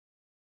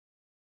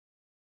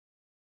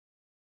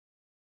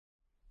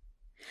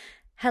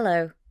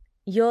Hello,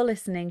 you're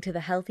listening to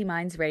the Healthy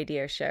Minds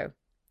radio show.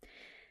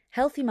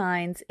 Healthy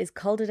Minds is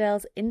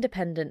Calderdale's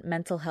independent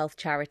mental health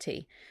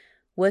charity,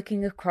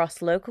 working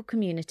across local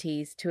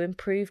communities to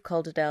improve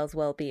Calderdale's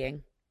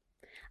wellbeing.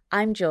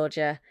 I'm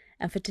Georgia,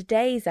 and for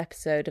today's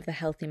episode of the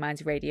Healthy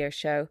Minds radio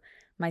show,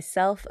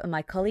 myself and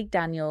my colleague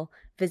Daniel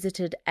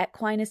visited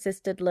Equine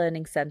Assisted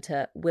Learning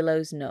Centre,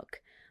 Willows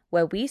Nook,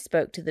 where we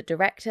spoke to the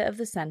director of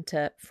the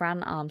centre,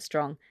 Fran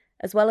Armstrong,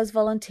 as well as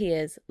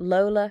volunteers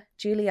Lola,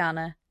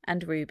 Juliana,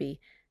 and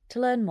Ruby to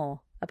learn more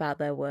about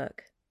their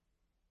work.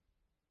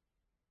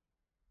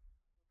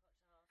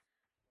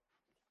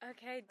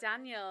 Okay,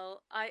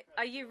 Daniel,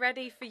 are you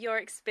ready for your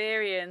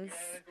experience?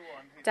 Yeah, go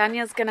on.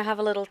 Daniel's going to have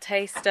a little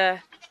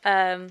taster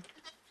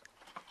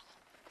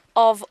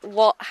of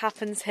what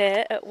happens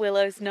here at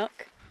Willows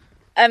Nook.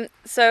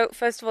 So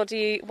first of all,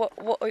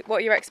 what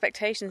are your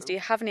expectations? Do you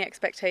have any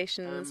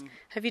expectations?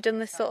 Have you done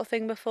this sort of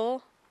thing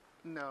before?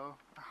 No,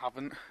 I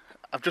haven't.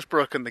 I've just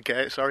broken the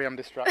gate. Sorry, I'm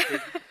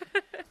distracted.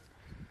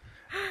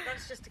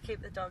 That's just to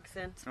keep the dogs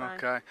in. It's fine.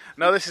 Okay.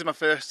 No, this is my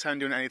first time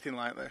doing anything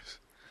like this.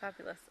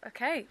 Fabulous.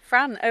 Okay,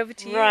 Fran, over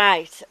to you.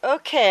 Right,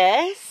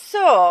 okay,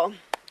 so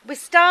we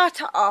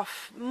start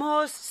off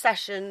most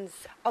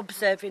sessions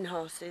observing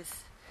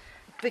horses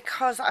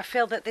because I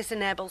feel that this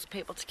enables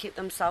people to keep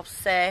themselves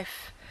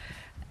safe.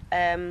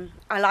 I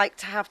like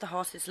to have the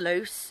horses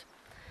loose.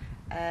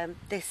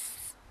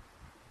 This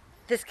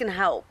can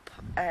help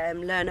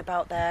learn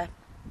about their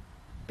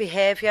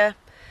behaviour.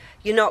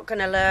 You're not going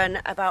to learn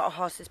about a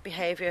horse's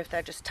behaviour if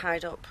they're just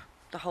tied up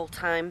the whole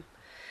time.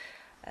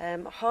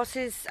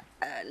 Horses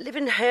live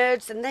in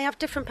herds and they have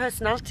different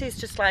personalities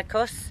just like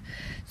us.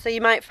 So you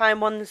might find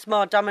one that's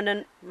more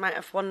dominant, you might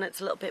have one that's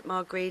a little bit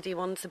more greedy,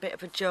 one's a bit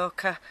of a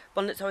joker,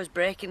 one that's always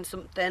breaking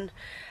something.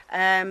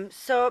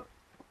 So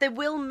they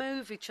will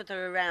move each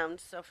other around.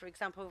 So for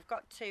example, we've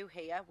got two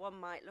here. One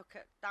might look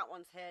at that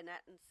one's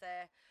hairnet and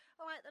say,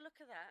 "Oh, I like the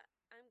look of that.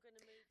 I'm going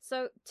to move."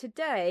 So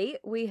today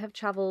we have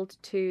travelled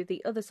to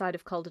the other side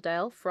of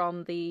Calderdale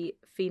from the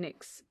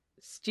Phoenix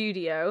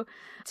studio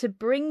to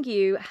bring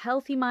you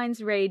Healthy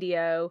Minds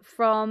Radio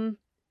from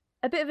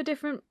a bit of a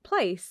different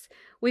place.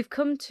 We've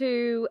come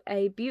to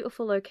a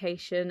beautiful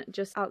location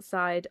just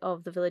outside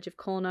of the village of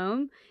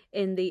Cornholme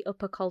in the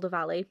Upper Calder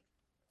Valley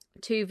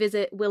to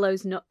visit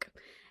Willows Nook,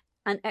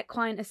 an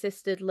Equine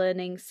Assisted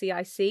Learning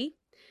CIC,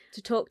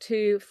 to talk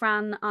to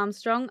Fran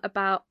Armstrong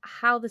about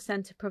how the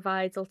centre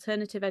provides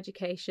alternative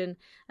education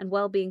and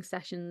wellbeing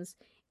sessions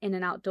in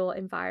an outdoor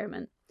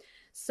environment.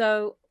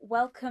 So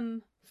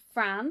welcome,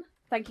 Fran.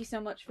 Thank you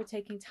so much for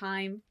taking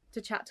time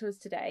to chat to us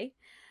today.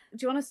 Do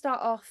you want to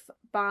start off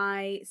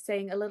by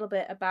saying a little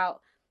bit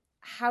about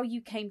how you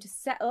came to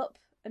set up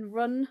and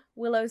run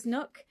Willows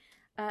Nook?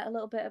 A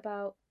little bit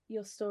about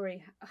your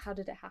story. How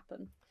did it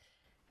happen?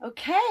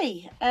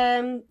 Okay.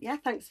 Yeah,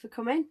 thanks for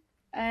coming.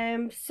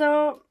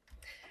 So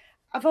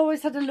I've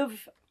always had a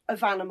love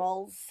of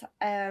animals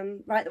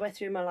right the way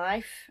through my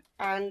life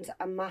and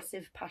a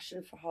massive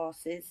passion for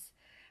horses.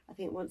 I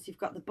think once you've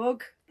got the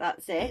bug,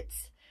 that's it.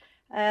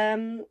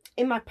 In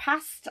my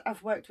past,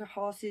 I've worked with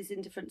horses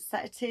in different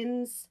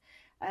settings,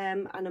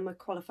 and I'm a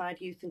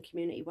qualified youth and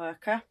community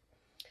worker.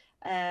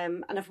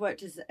 And I've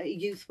worked as a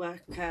youth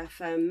worker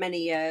for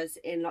many years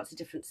in lots of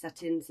different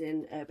settings,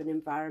 in urban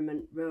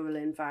environment, rural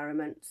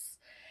environments.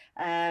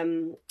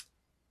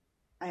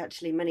 I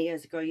actually, many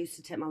years ago, used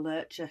to take my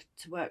lurcher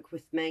to work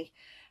with me,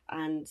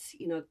 and,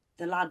 you know,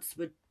 the lads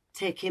would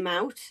take him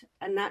out,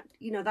 and that,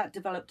 you know, that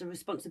developed a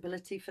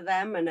responsibility for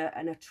them and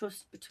a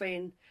trust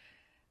between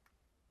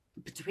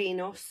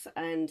us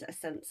and a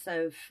sense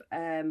of,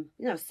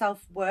 you know,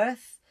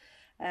 self-worth.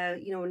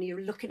 You know, when you're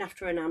looking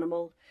after an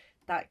animal,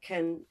 that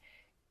can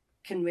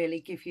really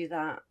give you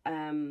that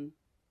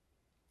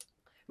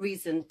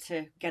reason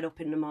to get up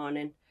in the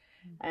morning.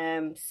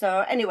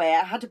 So anyway,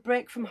 I had a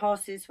break from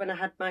horses when I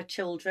had my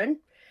children.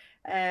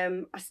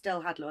 I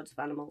still had loads of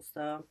animals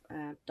though,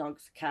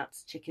 dogs,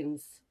 cats,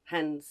 chickens,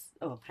 hens.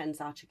 Oh,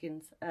 hens are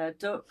chickens.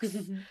 Ducks,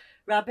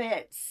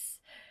 rabbits.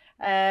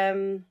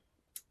 And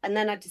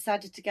then I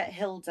decided to get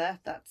Hilda,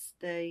 that's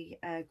the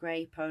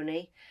grey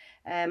pony,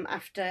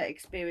 after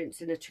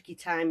experiencing a tricky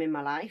time in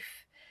my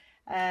life.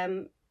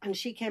 And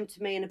she came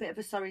to me in a bit of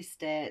a sorry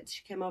state.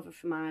 She came over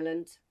from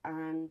Ireland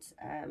and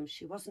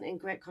she wasn't in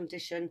great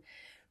condition.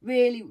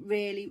 Really,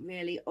 really,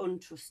 really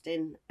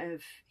untrusting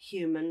of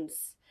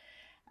humans.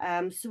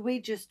 So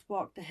we just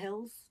walked the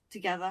hills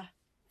together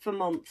for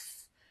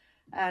months.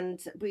 And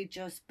we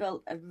just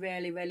built a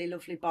really, really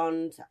lovely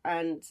bond.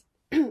 And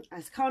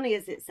as corny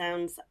as it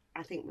sounds,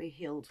 I think we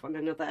healed one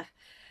another.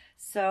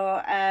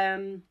 So,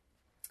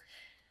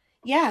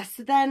 yeah,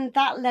 so then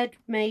that led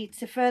me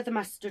to further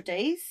my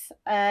studies.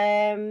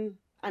 And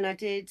I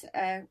did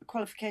a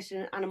qualification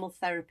in animal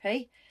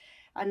therapy.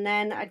 And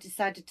then I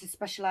decided to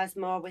specialise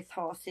more with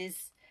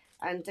horses.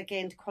 And I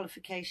gained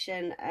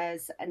qualification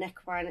as an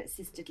Equine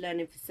Assisted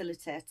Learning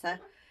Facilitator.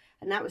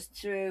 And that was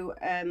through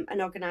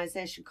an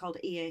organisation called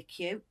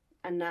EAQ.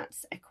 And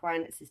that's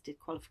Equine Assisted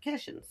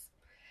Qualifications.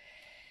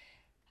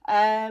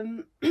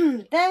 Then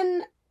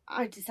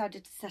I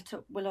decided to set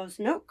up Willows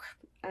Nook,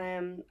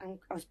 and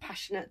I was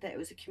passionate that it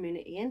was a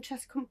community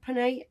interest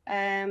company,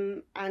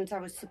 and I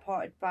was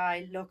supported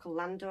by local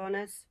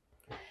landowners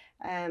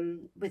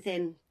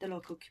within the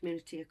local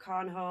community of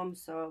Cornholme.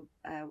 So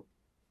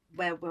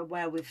where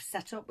we've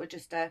set up, we're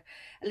just a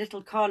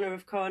little corner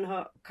of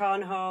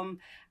Cornholme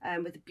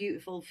with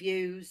beautiful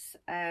views.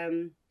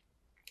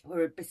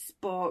 We're a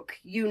bespoke,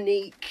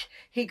 unique,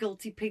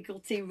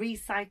 higgledy-piggledy,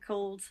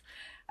 recycled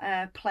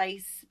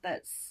place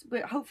that's,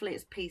 hopefully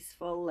it's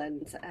peaceful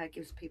and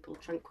gives people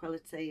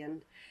tranquility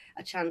and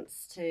a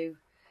chance to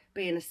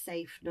be in a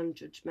safe,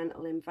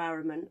 non-judgmental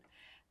environment.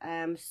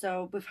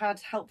 So we've had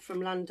help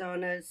from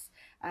landowners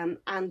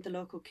and the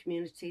local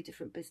community,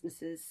 different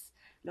businesses,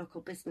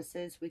 local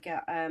businesses. We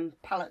get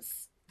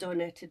pallets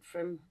donated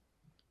from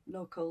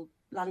local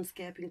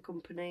landscaping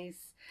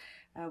companies.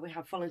 We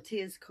have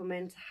volunteers come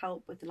in to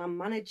help with the land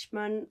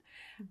management,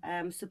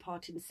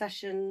 supporting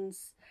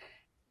sessions.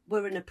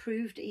 We're an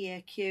approved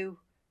EAQ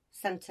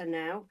centre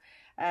now.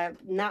 And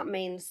that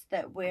means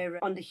that we're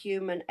on the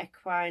Human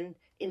Equine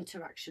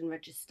Interaction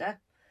Register,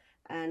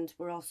 and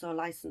we're also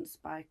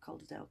licensed by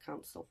Calderdale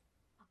Council.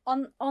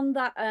 On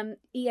that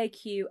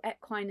EAQ,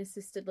 Equine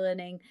Assisted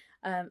Learning,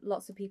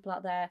 lots of people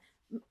out there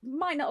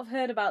might not have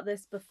heard about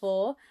this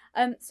before.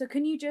 So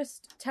can you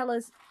just tell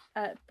us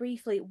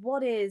briefly,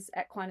 what is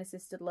Equine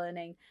Assisted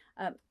Learning?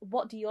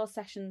 What do your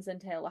sessions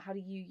entail, or how do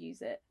you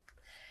use it?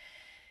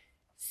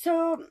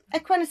 So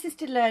Equine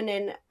Assisted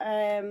Learning,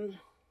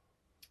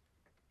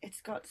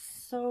 it's got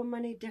so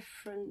many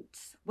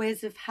different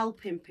ways of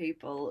helping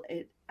people.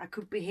 I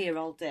could be here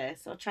all day,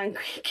 so I'll try and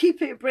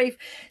keep it brief.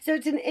 So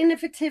it's an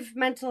innovative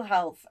mental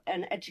health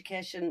and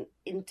education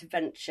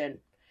intervention.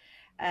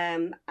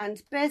 And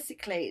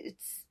basically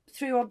it's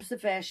through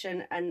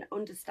observation and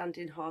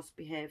understanding horse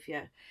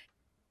behaviour.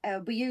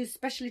 We use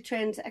specially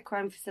trained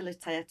equine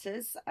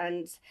facilitators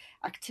and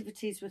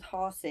activities with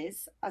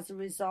horses as a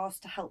resource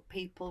to help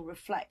people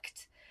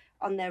reflect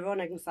on their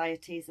own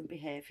anxieties and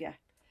behaviour.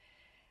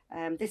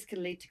 This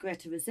can lead to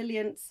greater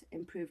resilience,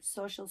 improved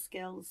social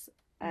skills,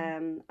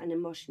 and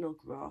emotional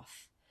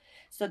growth.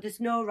 So there's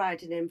no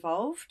riding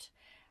involved,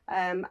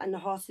 and the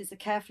horses are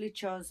carefully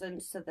chosen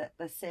so that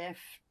they're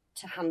safe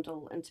to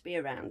handle and to be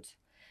around.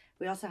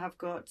 We also have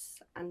goats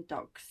and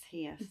dogs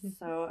here.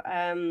 So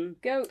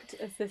goat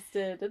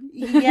assisted.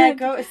 Yeah,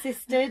 goat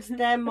assisted.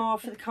 They're more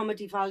for the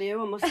comedy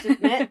value, I must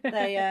admit.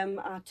 They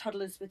are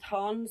toddlers with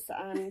horns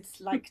and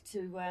like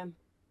to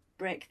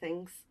break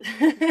things.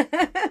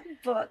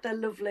 But they're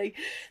lovely.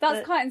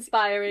 That's quite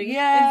inspiring,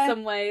 in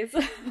some ways.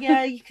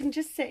 Yeah, you can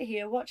just sit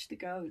here, watch the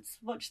goats,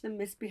 watch them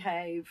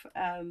misbehave,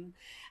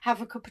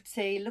 have a cup of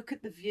tea, look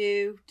at the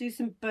view, do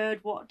some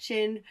bird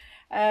watching.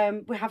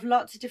 We have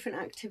lots of different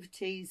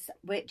activities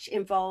which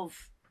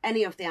involve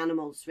any of the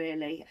animals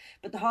really,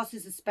 but the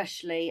horses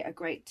especially are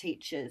great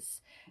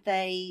teachers.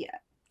 They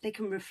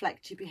can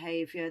reflect your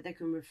behaviour, they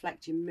can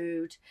reflect your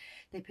mood,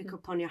 they pick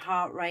up on your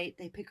heart rate,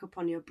 they pick up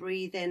on your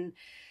breathing.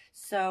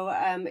 So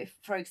if,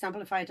 for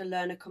example, if I had a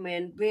learner come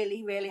in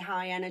really, really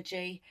high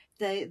energy,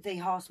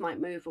 the horse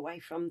might move away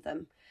from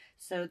them.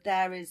 So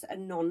there is a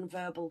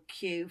non-verbal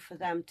cue for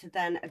them to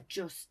then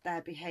adjust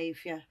their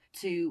behaviour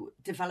to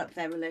develop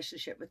their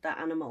relationship with that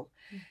animal.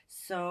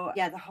 So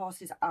yeah, the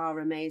horses are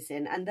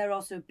amazing, and they're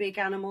also big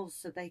animals,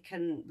 so they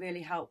can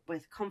really help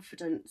with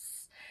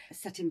confidence,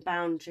 setting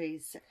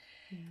boundaries,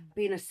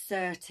 being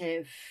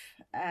assertive,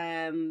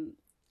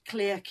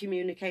 clear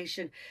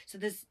communication. So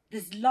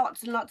there's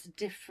lots and lots of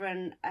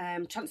different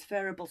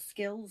transferable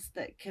skills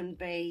that can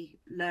be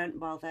learnt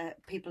while the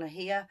people are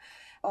here.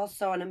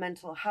 Also on a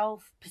mental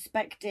health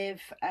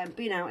perspective,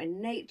 being out in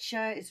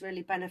nature is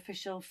really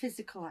beneficial.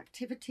 Physical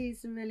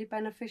activities are really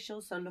beneficial,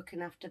 so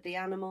looking after the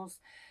animals,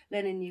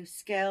 learning new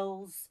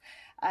skills,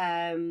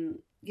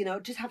 you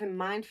know, just having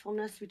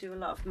mindfulness. We do a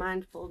lot of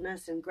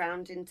mindfulness and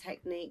grounding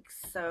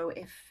techniques. So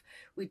if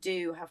we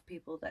do have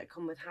people that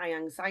come with high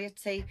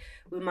anxiety,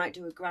 we might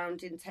do a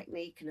grounding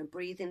technique and a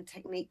breathing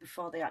technique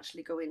before they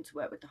actually go in to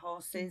work with the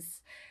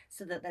horses,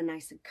 so that they're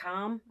nice and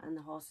calm, and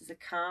the horses are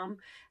calm,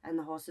 and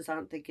the horses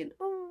aren't thinking,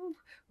 oh,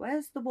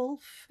 where's the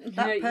wolf?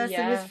 That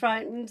person is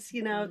frightened.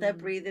 You know, they're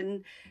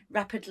breathing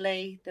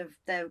rapidly,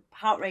 their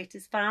heart rate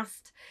is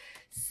fast.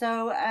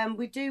 So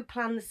we do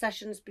plan the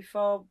sessions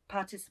before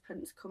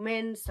participants come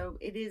in, so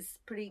it is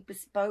pretty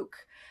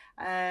bespoke.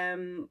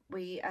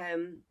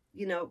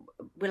 You know,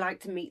 we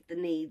like to meet the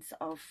needs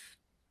of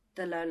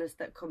the learners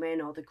that come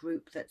in, or the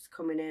group that's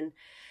coming in.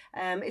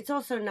 It's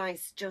also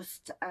nice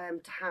just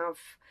to have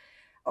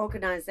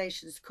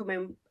organisations come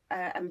in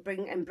and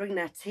bring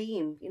their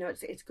team. You know,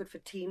 it's good for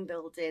team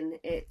building.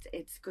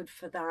 It's good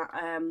for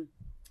that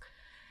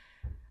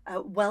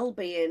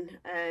wellbeing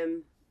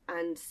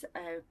and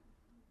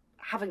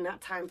having that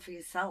time for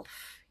yourself.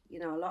 You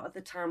know, a lot of the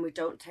time we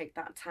don't take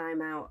that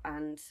time out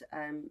and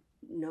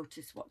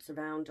notice what's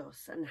around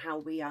us and how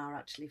we are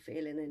actually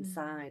feeling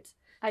inside.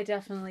 I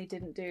definitely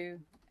didn't do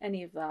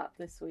any of that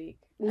this week.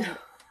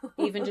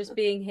 Even just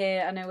being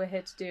here, I know we're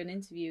here to do an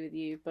interview with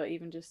you, but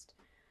even just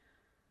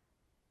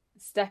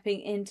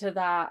stepping into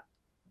that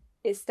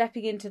it's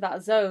stepping into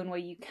that zone where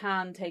you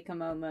can take a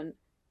moment,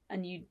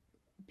 and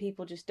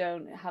people just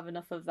don't have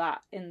enough of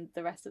that in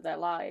the rest of their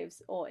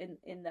lives, or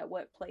in their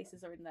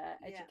workplaces, or in their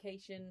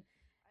educational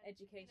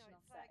settings.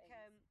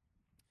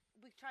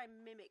 We try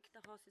and mimic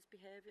the horse's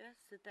behaviour,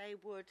 so they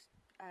would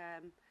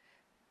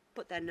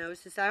put their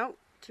noses out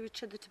to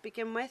each other to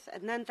begin with,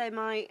 and then they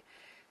might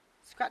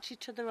scratch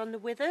each other on the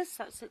withers.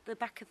 That's at the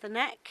back of the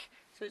neck,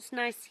 so it's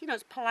nice,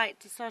 it's polite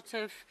to sort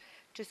of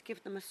just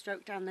give them a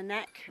stroke down the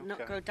neck and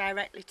not go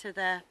directly to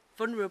their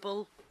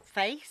vulnerable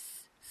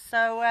face.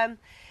 So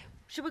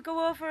should we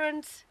go over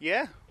and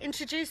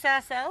introduce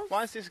ourselves?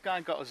 Why has this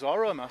guy got a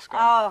Zorro mask on?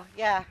 Oh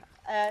yeah,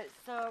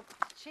 so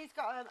she's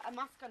got a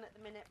mask on at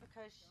the minute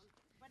because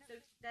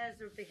there's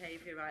her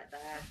behaviour right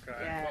there.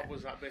 Okay. Yeah. What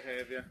was that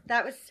behaviour?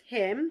 That was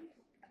him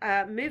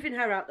moving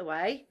her out the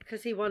way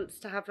because he wants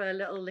to have a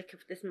little lick of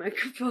this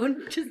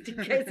microphone just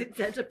in case it's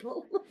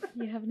edible.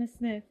 You're having a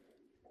sniff.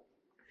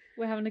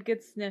 We're having a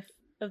good sniff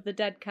of the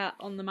dead cat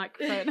on the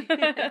microphone.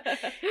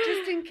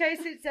 Just in case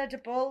it's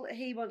edible,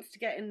 he wants to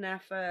get in there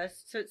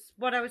first. So it's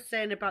what I was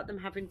saying about them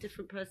having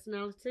different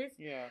personalities.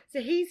 Yeah.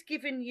 So he's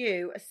giving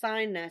you a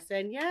sign there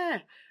saying, yeah,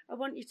 I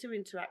want you to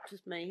interact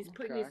with me. He's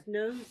putting his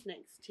nose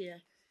next to you.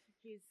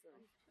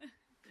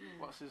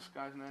 What's this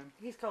guy's name?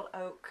 He's called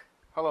Oak.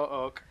 Hello,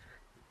 Oak.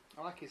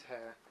 I like his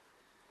hair.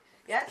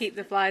 Yes. Keep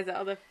the flies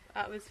out of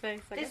his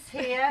face. I This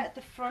guess. here at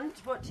the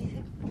front, what do you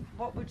think?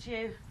 What would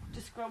you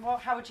describe?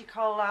 How would you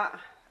call that?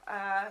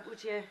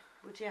 Would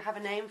you have a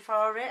name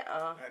for it,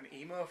 or An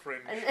emo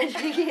fringe.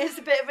 It's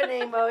a bit of an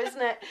emo,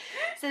 isn't it?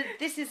 So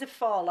this is a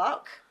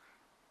forelock.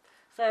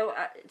 So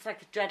it's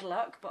like a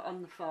dreadlock, but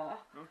on the fore.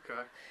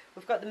 Okay.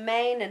 We've got the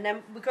mane, and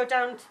then we go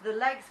down to the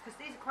legs because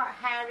these are quite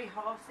hairy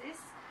horses.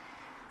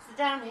 So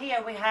down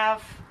here we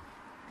have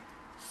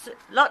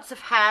lots of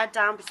hair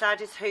down beside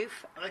his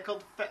hoof. Are they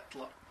called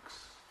fetlocks?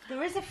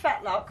 There is a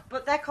fetlock,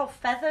 but they're called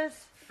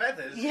feathers.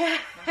 Feathers? Yeah.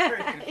 That's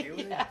very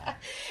confusing. Yeah.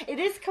 It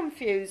is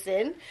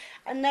confusing.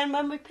 And then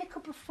when we pick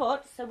up a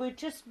foot, so we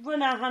just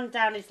run our hand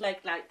down his leg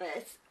like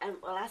this, and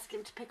we'll ask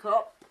him to pick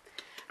up.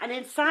 And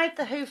inside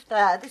the hoof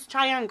there, this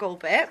triangle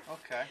bit,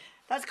 Okay.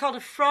 that's called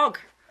a frog.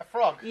 A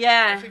frog?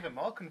 Yeah. That's even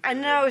more confusing. I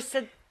know,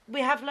 so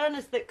we have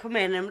learners that come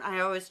in, and I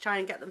always try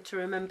and get them to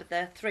remember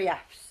the 3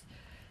 Fs.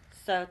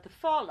 So the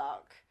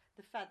forelock,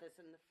 the feathers,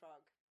 and the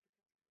frog.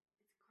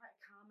 It's quite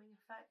a calming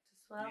effect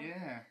as well.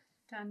 Yeah.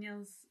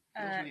 Daniel's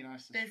Feels really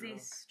nice to busy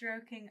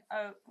stroke. stroking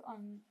Oak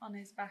on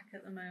his back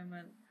at the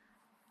moment.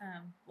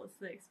 What's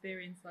the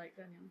experience like,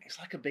 Daniel? It's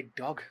like a big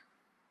dog.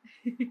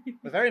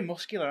 They're very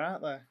muscular,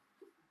 aren't they?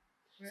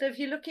 So if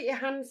you look at your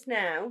hands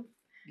now,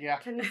 Yeah.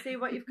 can you see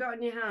what you've got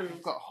on your hands?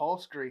 I've got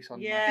horse grease on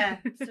them. Yeah,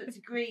 so it's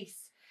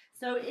grease.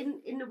 So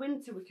in the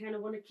winter, we kind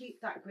of want to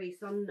keep that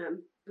grease on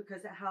them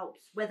because it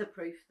helps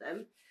weatherproof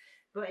them.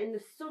 But in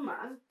the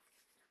summer,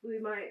 we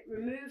might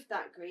remove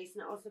that grease,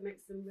 and it also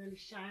makes them really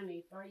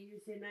shiny by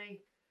using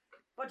a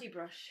body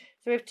brush.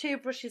 So we have 2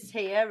 brushes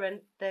here, and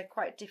they're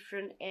quite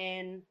different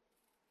in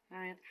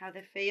how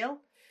they feel.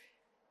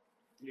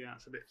 Yeah,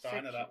 it's a bit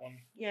finer, that one.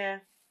 Yeah.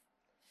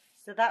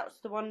 So that's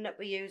the one that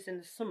we use in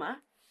the summer,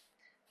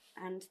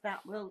 and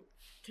that will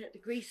take the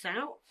grease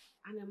out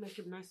and it'll make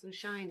them nice and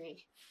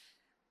shiny.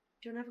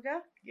 Do you want to have a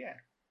go? Yeah.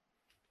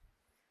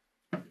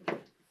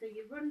 So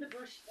you run the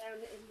brush down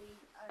in the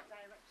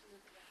direction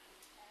of the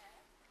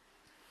hair.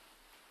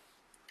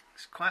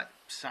 It's quite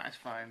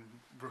satisfying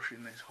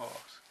brushing this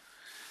horse.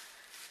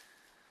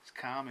 It's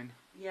calming.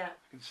 Yeah.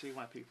 I can see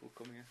why people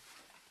come here.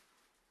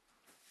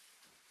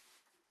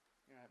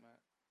 You're right, mate.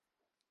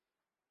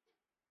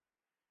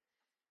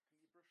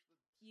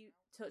 You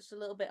touched a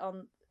little bit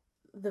on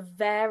the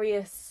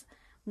various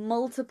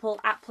multiple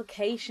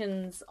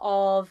applications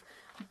of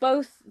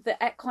both the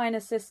equine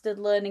assisted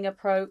learning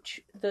approach,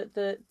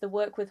 the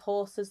work with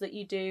horses that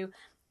you do,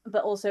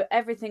 but also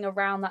everything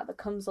around that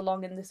comes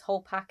along in this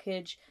whole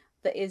package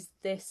that is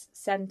this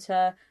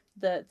centre,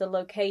 the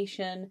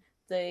location,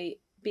 the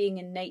being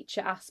in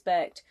nature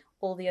aspect,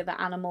 all the other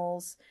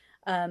animals,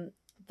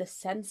 the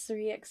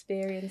sensory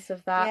experience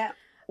of that. Yeah.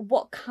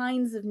 What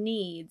kinds of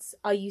needs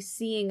are you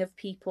seeing of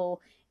people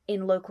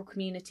in local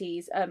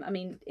communities? I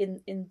mean,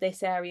 in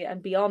this area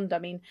and beyond. I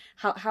mean,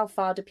 how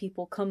far do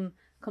people come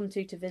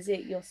to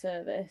visit your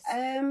service?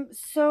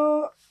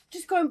 So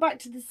just going back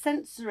to the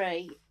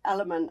sensory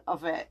element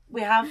of it,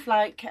 we have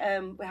like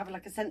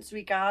a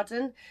sensory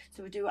garden.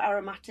 So we do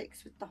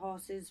aromatics with the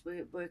horses.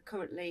 We're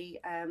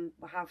currently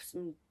we have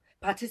some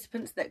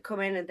participants that come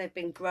in and they've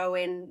been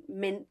growing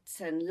mint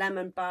and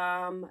lemon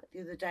balm. The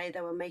other day they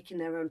were making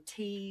their own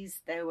teas.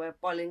 They were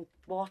boiling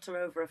water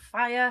over a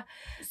fire.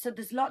 So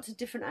there's lots of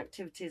different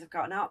activities. I've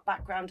got an art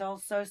background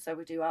also, so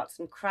we do arts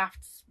and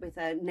crafts with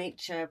a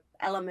nature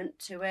element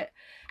to it.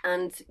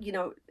 And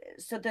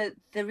so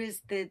there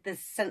is the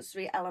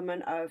sensory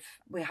element of,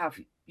 we have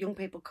young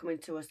people coming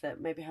to us that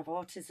maybe have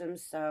autism.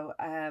 So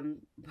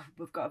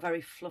we've got a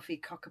very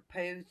fluffy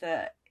cockapoo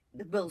that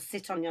will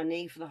sit on your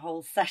knee for the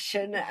whole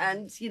session,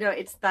 and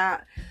it's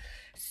that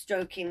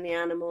stroking the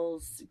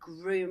animals,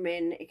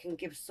 grooming. It can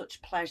give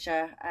such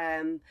pleasure.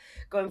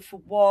 Going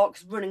for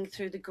walks, running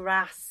through the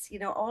grass, you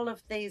know, all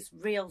of these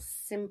real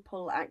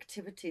simple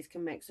activities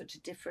can make such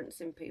a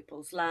difference in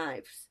people's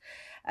lives.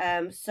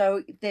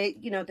 So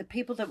the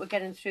people that we're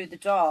getting through the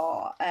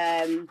door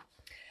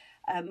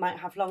might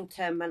have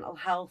long-term mental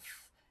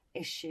health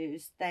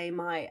issues. They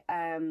might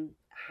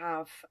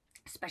have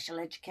special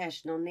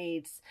educational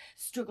needs,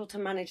 struggle to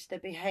manage their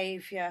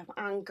behaviour,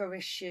 anger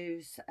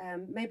issues,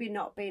 maybe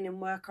not being in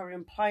work or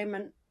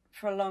employment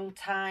for a long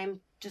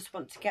time, just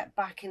want to get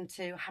back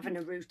into having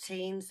a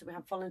routine. So we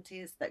have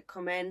volunteers that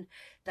come in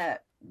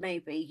that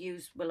maybe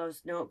use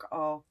Willows Nook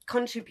or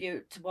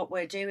contribute to what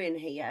we're doing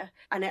here,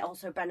 and it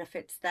also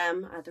benefits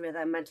them, either with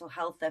their mental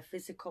health, their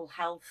physical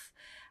health,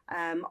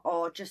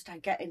 or just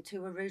get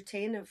into a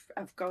routine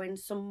of going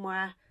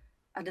somewhere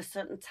at a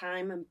certain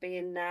time and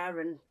being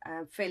there and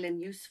feeling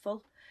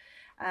useful.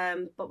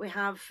 But we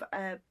have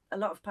a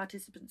lot of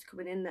participants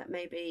coming in that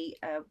maybe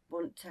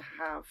want to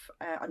have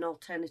an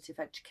alternative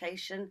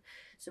education,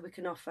 so we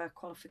can offer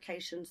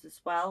qualifications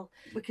as well.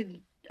 We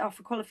can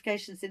offer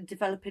qualifications in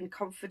developing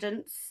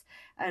confidence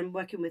and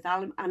working with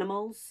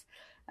animals,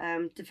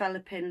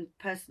 developing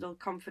personal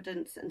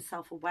confidence and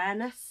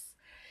self-awareness,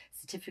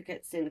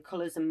 certificates in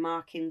colours and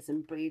markings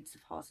and breeds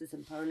of horses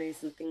and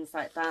ponies and things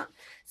like that.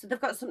 So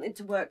they've got something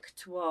to work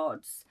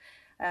towards.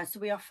 So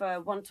we offer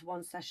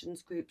one-to-one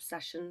sessions, group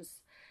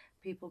sessions.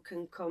 People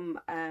can come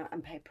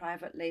and pay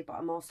privately, but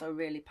I'm also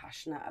really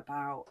passionate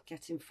about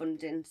getting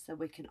funding so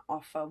we can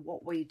offer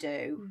what we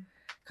do,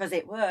 because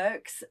it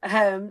works,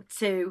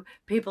 to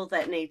people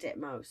that need it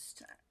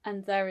most.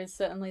 And there is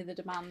certainly the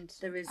demand.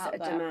 There is out a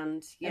there.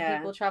 demand, yeah. And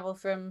people travel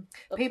from...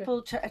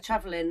 People are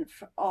travelling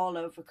all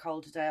over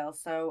Calderdale.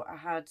 So I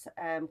had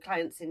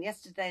clients in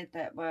yesterday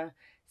that were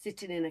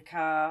sitting in a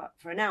car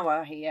for an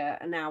hour here,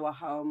 an hour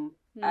home,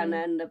 and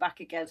then they're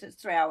back again. So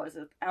it's 3 hours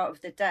out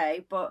of the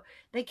day. But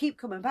they keep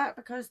coming back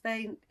because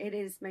it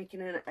is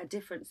making a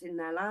difference in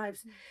their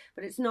lives.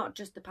 But it's not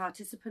just the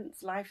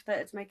participants' life that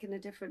it's making a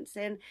difference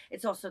in.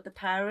 It's also the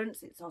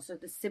parents. It's also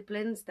the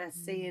siblings. They're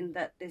seeing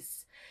that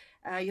this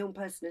young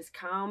person is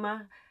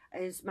calmer,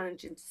 is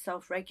managing to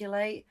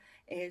self-regulate,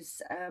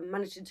 is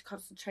managing to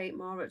concentrate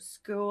more at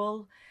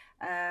school.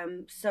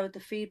 So the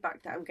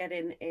feedback that I'm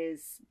getting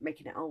is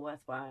making it all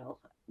worthwhile.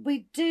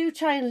 We do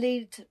try and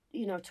lead,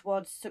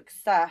 towards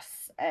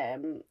success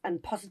and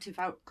positive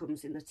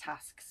outcomes in the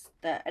tasks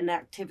and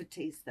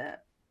activities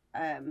that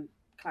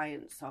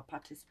clients or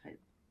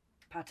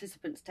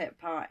participants take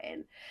part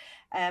in.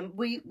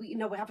 We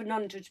have a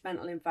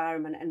non-judgmental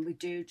environment, and we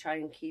do try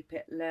and keep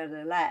it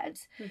learner-led,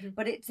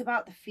 but it's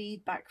about the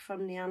feedback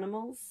from the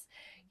animals.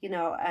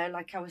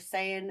 Like I was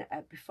saying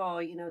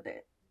before,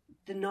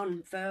 the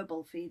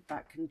non-verbal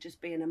feedback can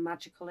just be a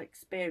magical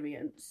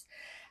experience,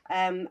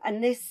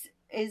 and this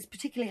is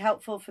particularly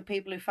helpful for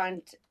people who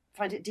find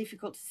it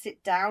difficult to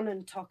sit down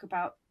and talk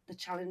about the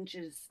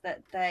challenges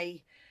that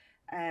they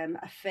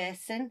are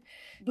facing.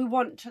 We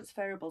want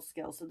transferable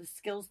skills, so the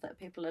skills that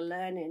people are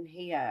learning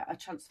here are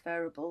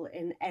transferable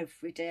in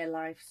everyday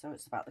life. So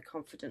it's about the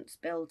confidence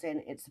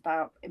building, it's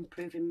about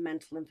improving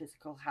mental and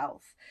physical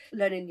health,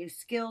 learning new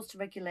skills to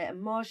regulate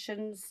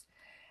emotions,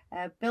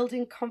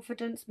 building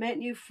confidence, make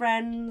new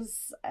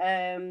friends,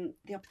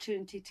 the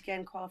opportunity to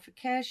gain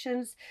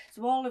qualifications.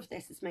 So all of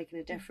this is making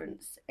a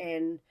difference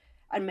and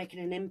making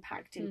an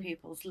impact in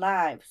people's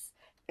lives.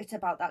 It's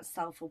about that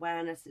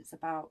self-awareness, it's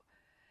about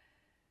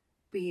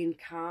being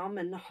calm,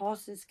 and the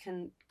horses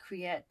can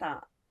create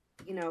that,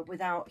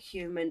 without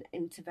human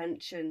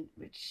intervention,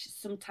 which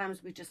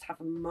sometimes we just have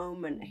a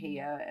moment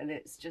here, and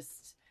it's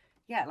just,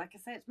 like I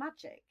say, it's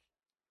magic.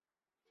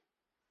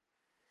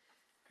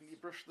 Can you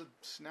brush the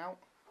snout?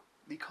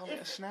 Do you call it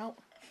a snout?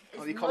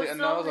 Or do you call it a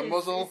nose, a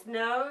muzzle? His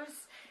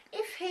nose.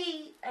 If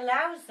he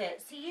allows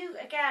it, so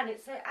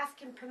it's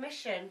asking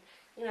permission.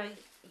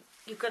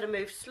 You've got to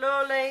move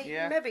slowly.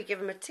 Yeah. Maybe give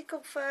him a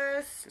tickle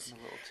first. Give him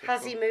a little tickle.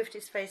 Has he moved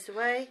his face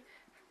away?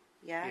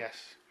 Yeah.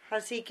 Yes.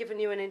 Has he given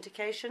you an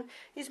indication?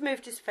 He's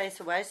moved his face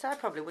away, so I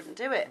probably wouldn't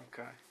do it.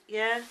 Okay.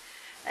 Yeah.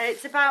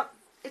 It's about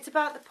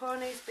the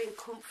ponies being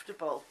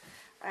comfortable,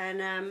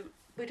 and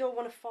we don't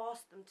want to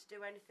force them to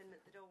do anything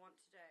that they don't want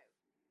to do.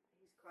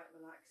 He's quite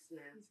relaxed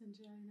now. He's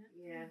enjoying it.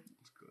 Yeah.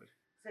 That's good.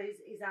 So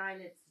his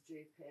eyelids are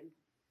drooping,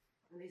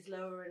 and he's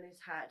lowering his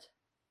head.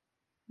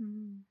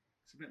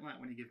 It's a bit like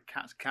when you give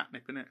cats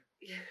catnip, isn't it?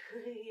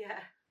 Yeah.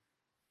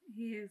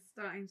 He is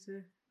starting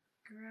to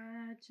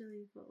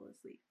gradually fall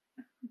asleep.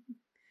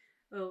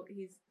 Oh,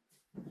 he's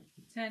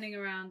turning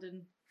around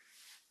and...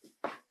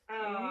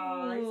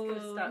 Oh, he's going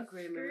to start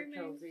grooming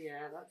Hilda.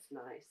 Yeah, that's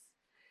nice.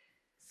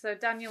 So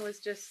Daniel was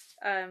just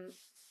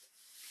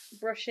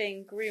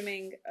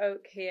grooming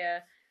Oak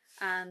here,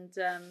 and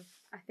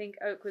I think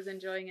Oak was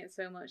enjoying it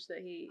so much that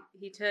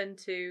he turned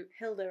to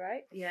Hilda,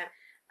 right? Yeah.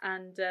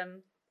 And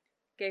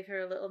gave her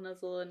a little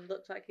nuzzle and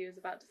looked like he was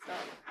about to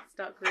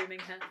start grooming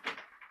her.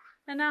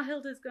 And now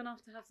Hilda's gone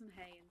off to have some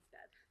hay instead.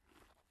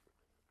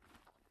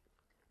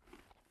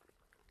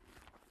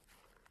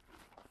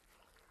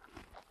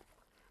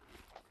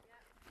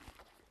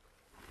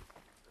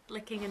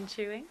 licking and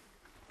chewing.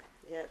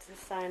 Yeah, it's a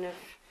sign of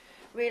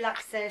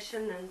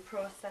relaxation and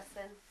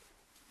processing.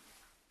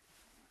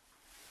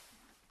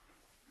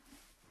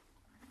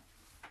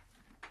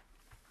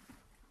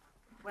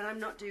 When I'm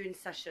not doing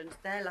sessions,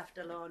 they're left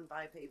alone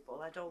by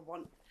people. I don't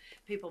want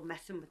people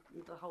messing with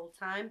them the whole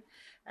time.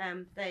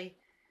 They,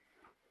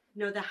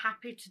 they're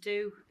happy to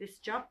do this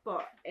job,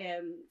 but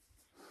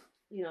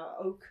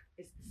Oak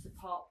is the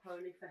support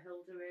pony for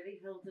Hilda. Really,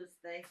 Hilda's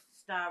the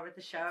star of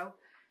the show.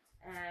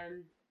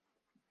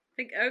 I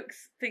think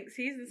Oaks thinks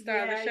he's the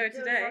star of the show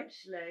today.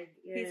 Actually,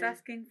 yeah. He's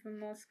asking for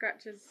more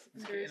scratches.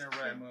 He's getting a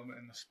rare moment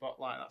in the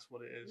spotlight. That's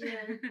what it is.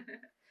 Yeah.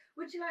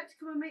 Would you like to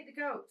come and meet the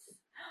goats?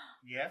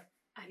 Yeah.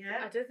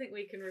 I don't think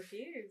we can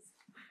refuse.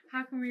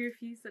 How can we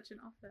refuse such an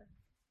offer?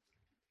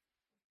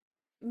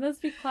 It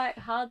must be quite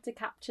hard to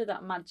capture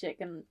that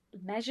magic and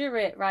measure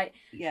it, right?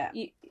 Yeah.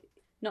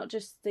 Not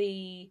just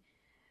the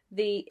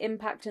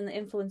impact and the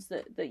influence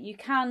that you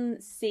can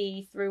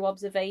see through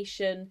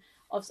observation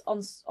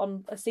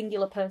on a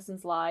singular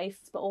person's life,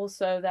 but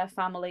also their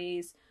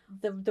families,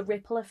 the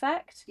ripple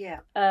effect. Yeah.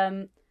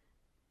 And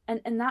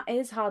that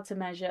is hard to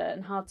measure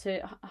and hard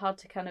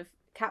to kind of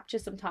capture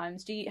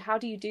sometimes. How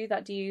do you do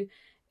that? Do you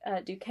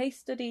do case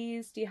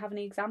studies? Do you have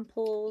any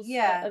examples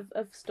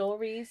of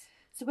stories?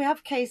 So we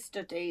have case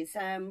studies.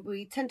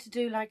 We tend to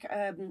do like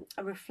a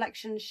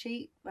reflection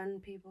sheet when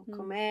people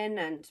come in,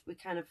 and we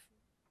kind of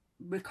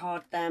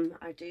record them.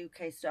 I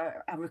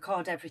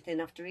record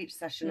everything after each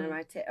session and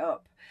write it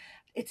up.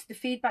 It's the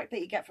feedback that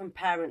you get from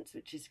parents,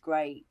 which is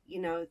great.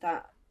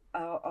 That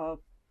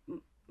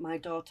my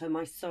daughter,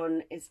 my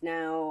son is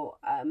now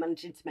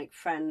managing to make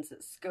friends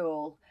at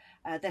school.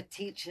 Their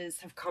teachers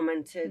have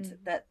commented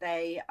that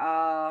they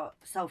are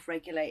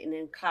self-regulating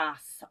in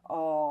class,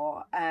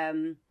 or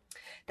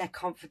their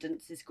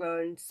confidence is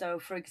growing. So,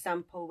 for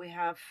example, we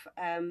have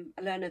a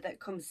learner that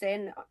comes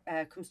to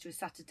a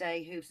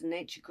Saturday who's a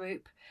nature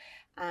group,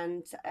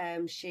 and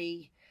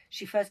she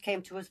first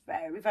came to us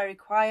very, very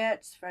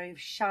quiet, very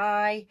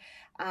shy,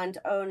 and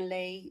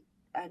only,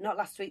 not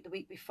last week, the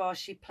week before,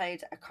 she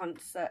played a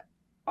concert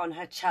on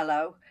her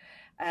cello.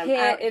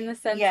 Here in the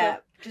centre. Yeah,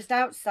 just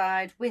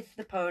outside with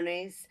the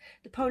ponies.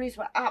 The ponies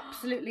were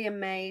absolutely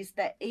amazed.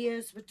 Their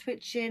ears were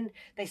twitching.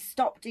 They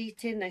stopped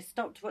eating. They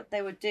stopped what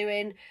they were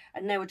doing.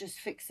 And they were just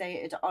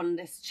fixated on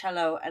this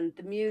cello. And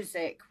the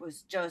music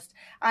was just...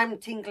 I'm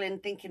tingling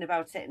thinking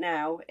about it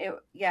now. It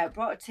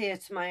brought a tear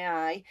to my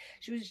eye.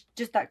 She was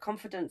just that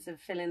confidence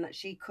of feeling that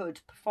she could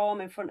perform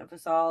in front of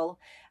us all.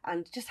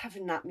 And just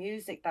having that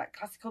music, that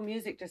classical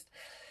music, just...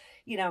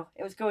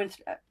 it was going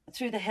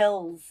through the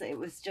hills. It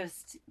was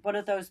just one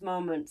of those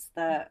moments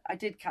that I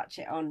did catch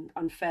it on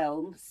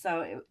film.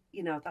 So,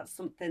 that's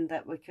something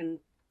that we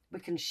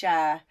can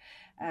share,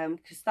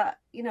 because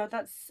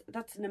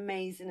that's an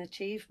amazing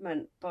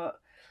achievement. But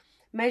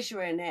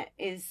measuring it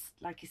is,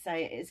 like you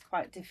say, it is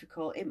quite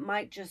difficult. It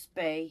might just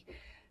be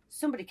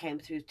somebody came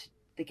through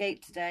the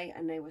gate today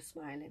and they were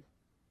smiling.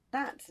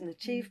 That's an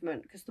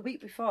achievement, because the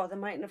week before they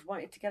mightn't have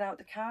wanted to get out of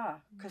the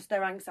car because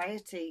their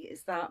anxiety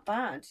is that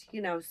bad,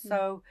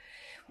 So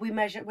we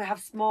have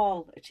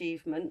small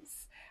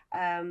achievements,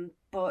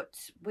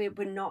 but we're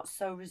not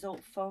so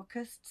result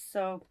focused.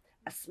 So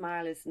a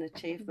smile is an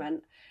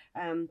achievement.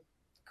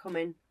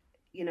 Coming,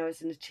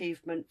 is an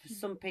achievement. For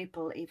some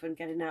people, even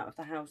getting out of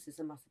the house is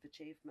a massive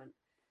achievement.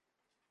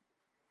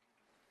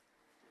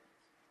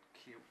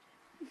 Cute.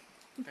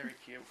 Very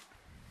cute.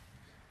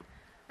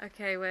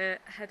 Okay, we're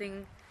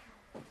heading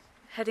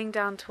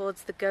down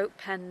towards the goat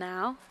pen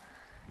now.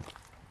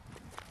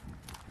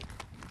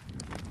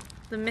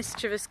 The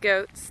mischievous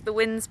goats. The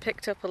wind's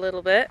picked up a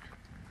little bit.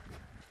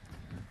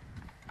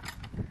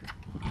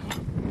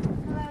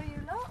 Hello,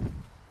 you lot.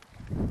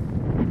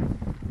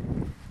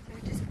 So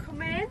we just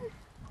come in.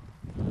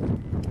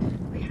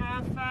 We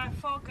have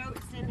 4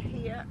 goats in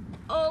here,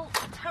 all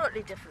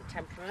totally different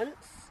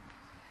temperaments.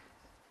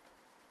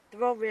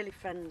 They're all really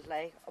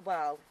friendly.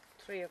 Well,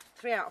 3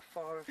 out of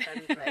 4 are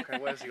friendly. Okay,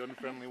 where's the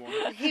unfriendly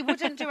one? He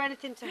wouldn't do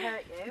anything to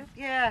hurt you.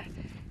 Yeah,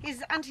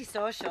 he's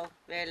antisocial,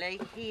 really.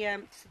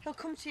 He'll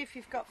come to you if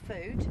you've got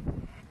food.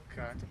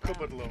 Okay,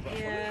 cupboard love,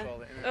 that's what they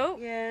call it. Oh,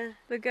 yeah.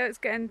 The goat's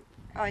getting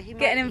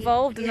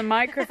involved in the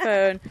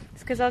microphone.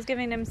 It's because I was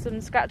giving him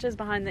some scratches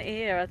behind the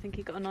ear. I think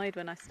he got annoyed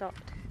when I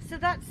stopped. So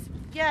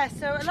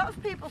so a lot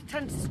of people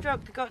tend to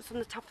stroke the goats on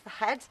the top of the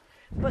head,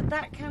 but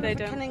that can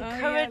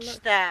encourage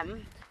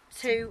them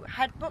to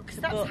headbutt,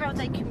 because that's how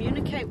they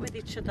communicate with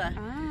each other.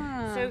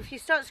 So if you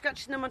start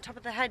scratching them on top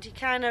of the head, you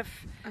kind of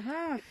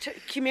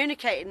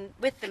communicating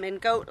with them in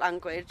goat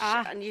language,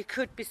 and you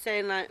could be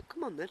saying like,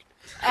 "Come on then."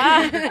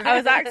 I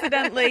was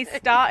accidentally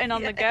starting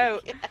on the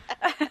goat.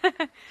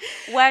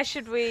 Where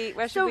should we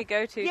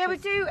go to? Yeah, we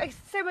do.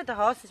 Same with the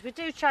horses. We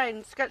do try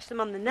and scratch them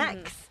on the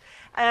necks.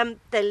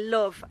 They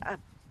love a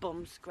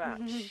bum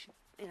scratch.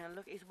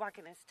 Look, he's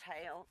wagging his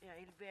tail. He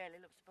really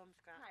loves a bum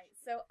scratch. Right,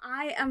 so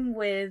I am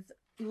with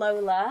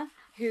Lola,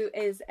 who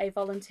is a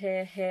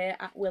volunteer here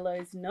at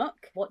Willows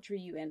Nook. What drew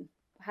you in?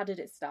 How did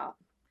it start?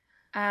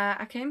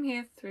 I came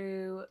here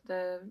through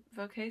the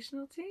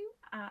vocational team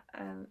at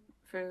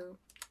through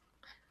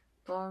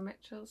Laura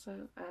Mitchell,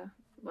 so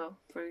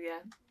through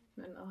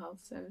mental health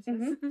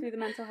services. Through the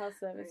mental health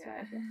service, yeah.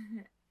 right?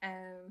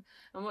 And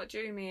what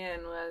drew me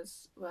in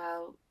was,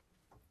 well,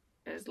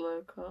 it's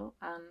local,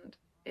 and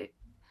it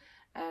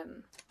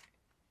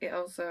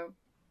also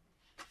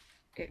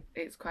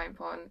it's quite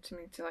important to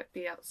me to like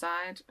be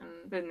outside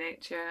and with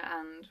nature,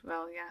 and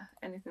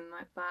anything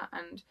like that,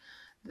 and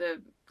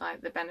the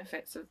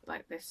benefits of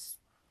like this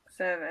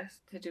service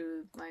to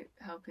do like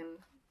helping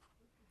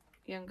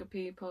younger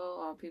people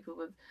or people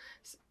with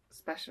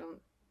special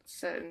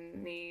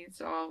certain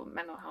needs or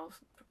mental health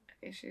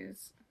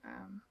issues,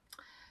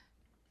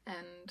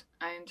 and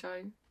I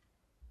enjoy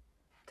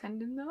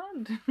tending the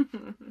land.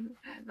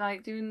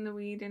 Like doing the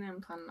weeding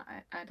and plant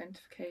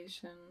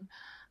identification,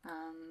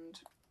 and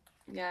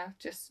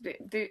just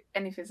do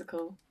any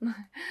physical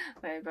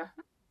labour.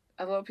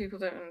 A lot of people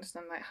don't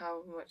understand like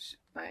how much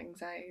like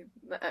anxiety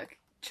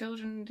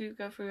children do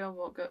go through,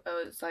 or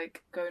it's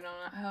like going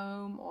on at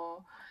home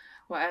or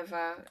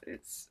whatever.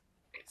 It's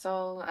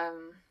all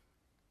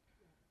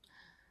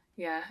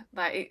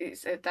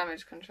it's a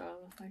damage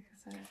control, like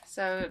I said.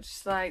 So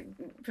just like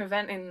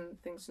preventing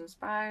things from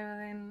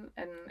spiraling,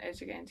 and as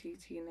you get into your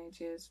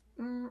teenage years,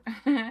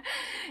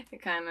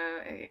 it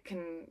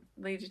can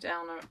lead you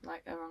down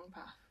a wrong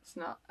path. It's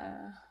not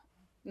a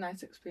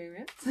nice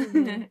experience,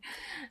 and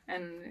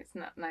it's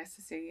not nice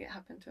to see it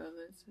happen to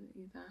others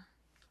either.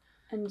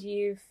 And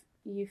you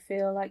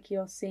feel like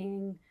you're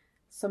seeing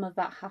some of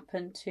that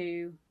happen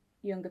to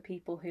younger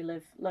people who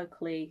live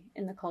locally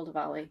in the Calder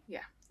Valley?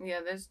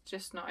 Yeah, there's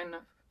just not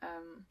enough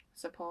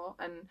support,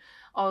 and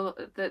all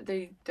that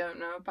they don't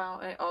know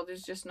about it, or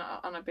there's just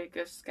not on a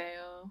bigger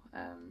scale.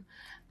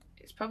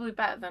 It's probably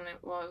better than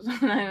it was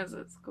when I was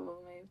at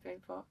school, maybe,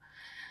 but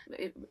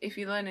if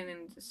you're learning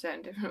in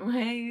certain different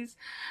ways,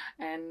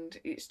 and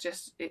it's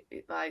just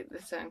like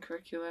the certain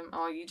curriculum,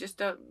 or you just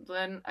don't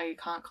learn, or you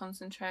can't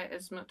concentrate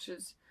as much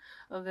as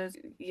others,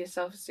 your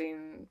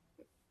self-esteem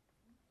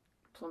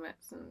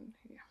plummets. And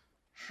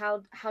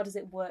How does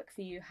it work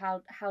for you?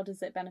 How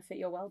does it benefit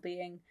your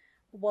well-being?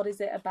 What is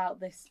it about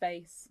this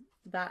space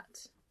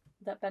that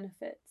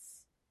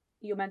benefits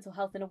your mental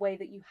health in a way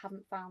that you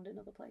haven't found in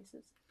other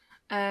places?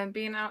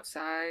 Being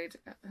outside,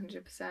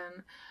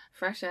 100%,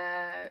 fresh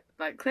air,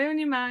 like clearing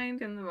your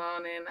mind in the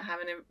morning,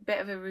 having a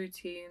bit of a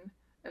routine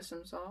of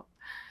some sort,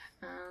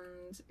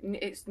 and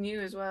it's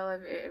new as well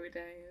every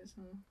day,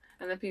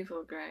 and the people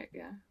are great.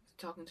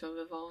 Talking to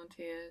other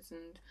volunteers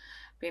and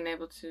being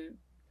able to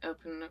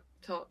open up,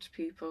 talk to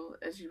people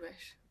as you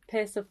wish.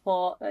 Peer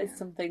support is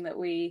something that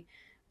we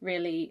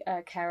really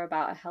care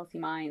about at Healthy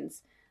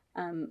Minds,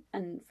 and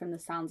from the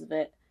sounds of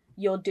it,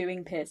 you're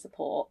doing peer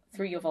support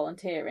through your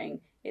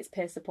volunteering. It's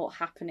peer support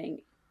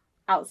happening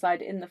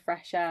outside in the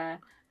fresh air.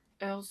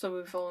 Also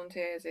with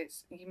volunteers,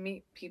 you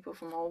meet people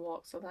from all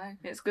walks of life.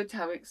 It's good to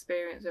have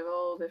experience of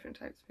all different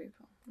types of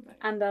people.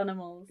 And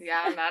animals.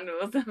 Yeah, and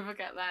animals, don't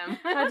forget them.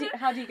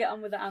 How do you get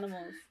on with the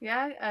animals?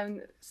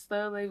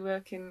 Slowly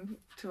working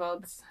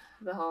towards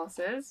the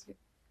horses.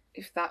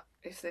 If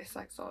this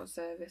like sort of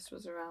service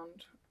was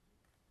around,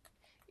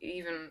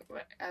 even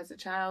as a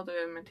child or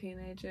in my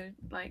teenager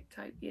like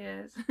type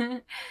years,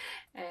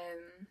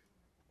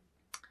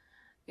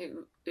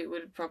 it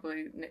would have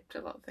probably nipped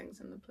a lot of things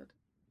in the bud.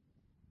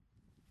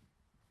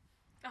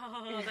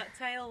 Oh, that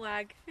tail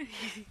wag.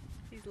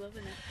 He's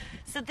loving it.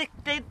 So the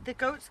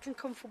goats can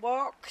come for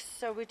walks.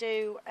 So we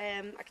do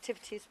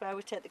activities where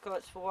we take the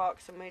goats for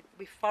walks, and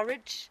we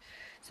forage.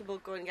 So we'll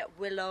go and get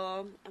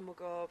willow, and we'll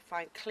go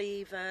find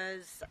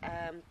cleavers.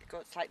 The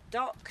goats like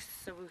docks,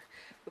 so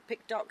we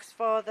pick docks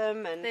for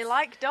them. And they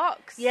like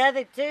docks. Yeah,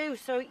 they do.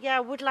 So I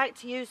would like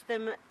to use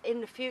them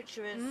in the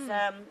future as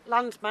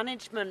land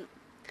management.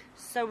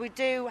 So we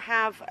do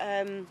have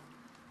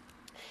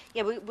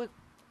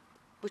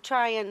we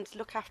try and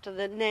look after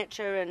the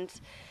nature and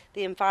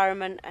the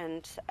environment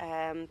and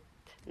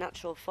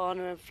natural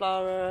fauna and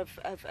flora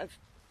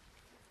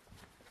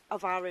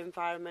of our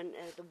environment,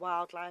 the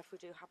wildlife. We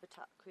do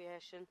habitat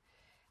creation.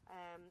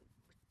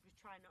 We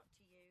try not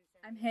to use...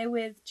 I'm here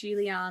with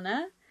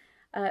Juliana,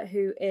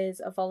 who is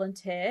a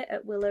volunteer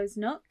at Willows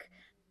Nook.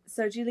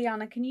 So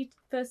Juliana, can you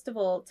first of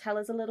all tell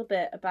us a little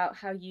bit about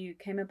how you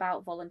came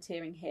about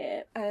volunteering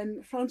here?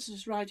 Francis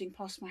was riding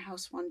past my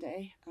house one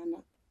day, and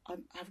I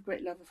have a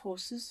great love of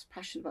horses,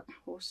 passionate about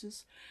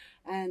horses,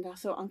 and I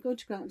thought I'm going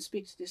to go out and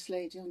speak to this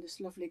lady on this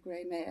lovely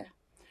grey mare.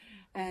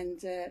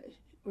 And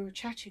we were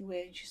chatting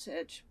away, and she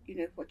said,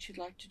 what she'd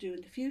like to do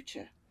in the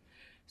future.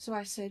 So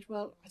I said,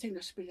 well, I think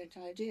that's a brilliant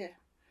idea.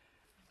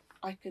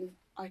 I can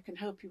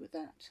help you with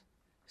that.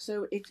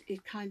 So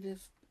it kind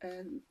of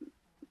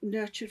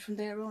nurtured from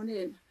there on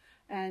in,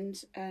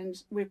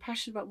 and we're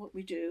passionate about what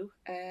we do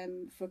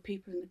for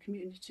people in the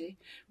community.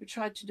 We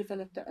tried to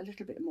develop that a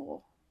little bit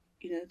more.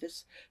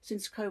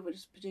 Since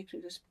COVID,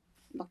 particularly, there's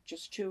not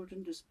just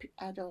children, there's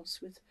adults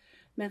with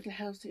mental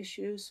health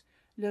issues,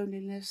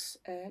 loneliness,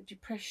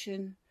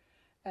 depression.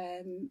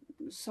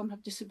 Some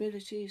have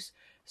disabilities.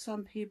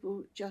 Some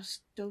people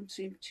just don't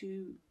seem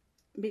to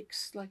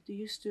mix like they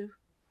used to.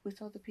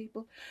 with other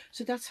people.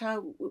 So that's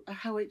how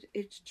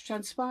it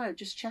transpired,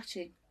 just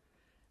chatting.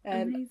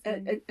 A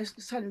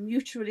kind of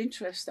mutual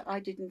interest that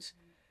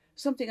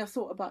something I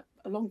thought about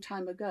a long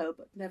time ago,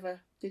 but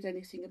never did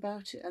anything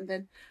about it. And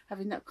then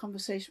having that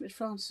conversation with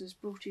Frances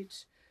brought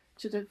it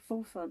to the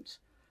forefront.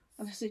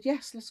 And I said,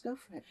 yes, let's go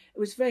for it. It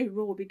was very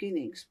raw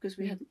beginnings because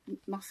we had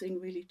nothing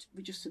really.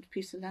 We just had a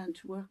piece of land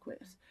to work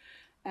with.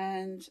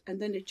 And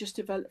then it just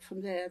developed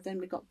from there. Then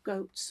we got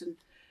goats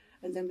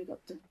and then we got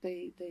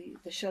the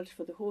shelter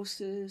for the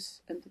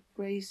horses and the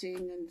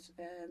grazing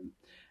and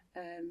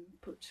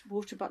put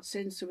water butts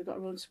in, so we got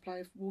our own supply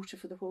of water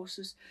for the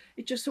horses.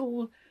 It just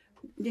all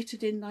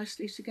knitted in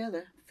nicely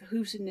together.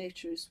 Hooves in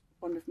Nature is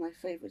one of my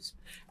favourites,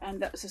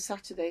 and that was a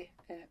Saturday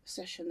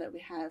session that we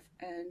have,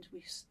 and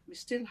we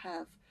still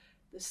have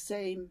the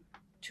same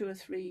 2 or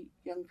 3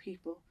 young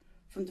people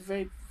from the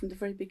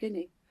very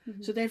beginning.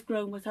 Mm-hmm. So they've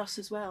grown with us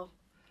as well.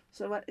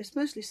 So it's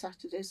mostly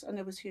Saturdays, and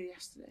I was here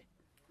yesterday.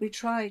 We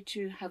try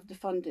to have the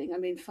funding. I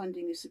mean,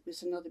 funding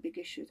is another big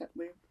issue that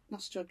we're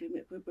not struggling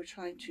with. We're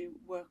trying to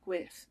work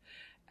with.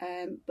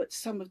 But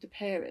some of the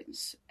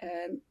parents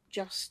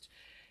just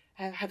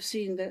have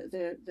seen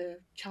the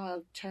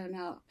child turn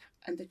up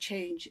and the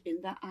change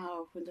in that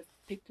hour when they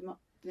pick them up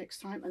the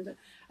next time. And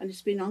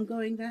it's been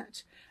ongoing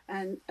that.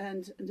 And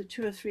the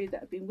 2 or 3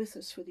 that have been with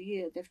us for the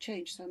year, they've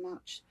changed so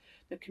much.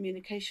 Their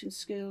communication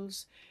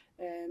skills,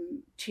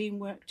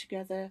 teamwork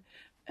together,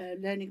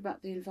 learning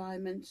about the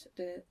environment,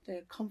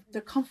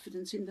 their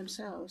confidence in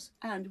themselves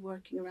and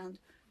working around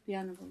the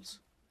animals.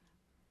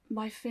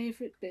 My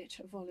favourite bit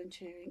of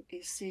volunteering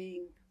is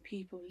seeing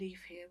people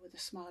leave here with a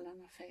smile on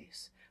their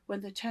face.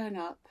 When they turn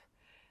up,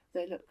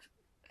 they look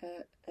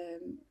a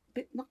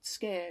bit, not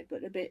scared,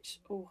 but a bit,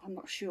 I'm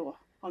not sure,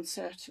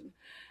 uncertain.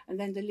 And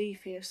then they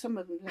leave here, some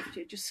of them left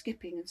here just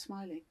skipping and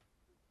smiling.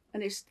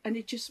 And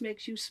it just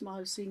makes you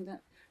smile seeing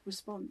that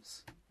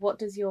response. What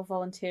does your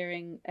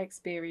volunteering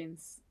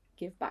experience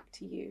give back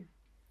to you?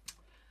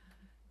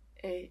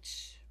 It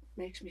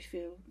makes me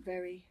feel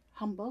very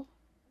humble,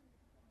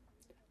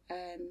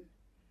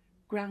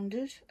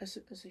 grounded as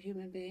a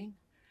human being,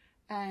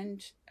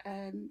 and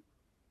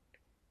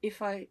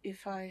if I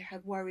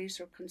have worries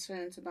or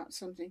concerns about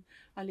something,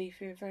 I leave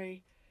here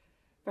very,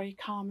 very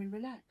calm and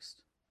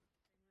relaxed.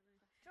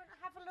 Do you want to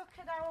have a look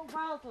at our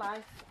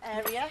wildlife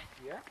area?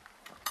 Yeah.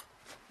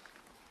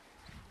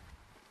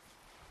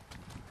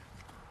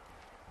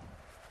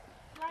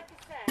 Like I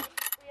say,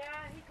 we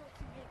are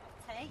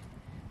Higglety.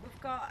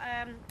 We've got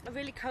a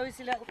really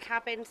cosy little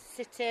cabin to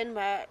sit in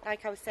where,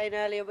 like I was saying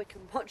earlier, we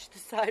can watch the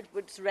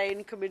sidewards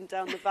rain coming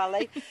down the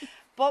valley.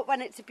 But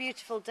when it's a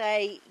beautiful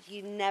day,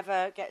 you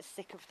never get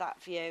sick of that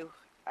view.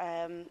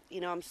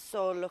 I'm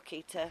so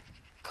lucky to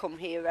come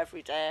here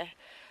every day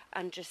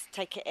and just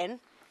take it in.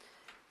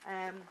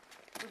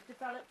 We've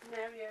developed an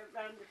area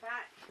around the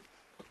back,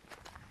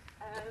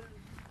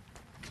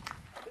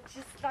 which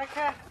is like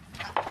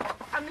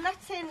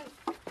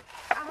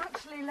I'm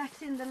actually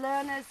letting the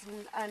learners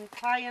and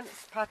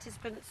clients,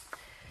 participants,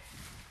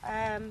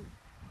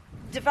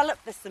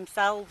 develop this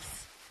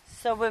themselves.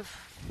 So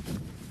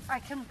I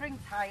can bring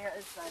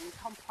tyres and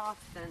compost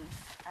and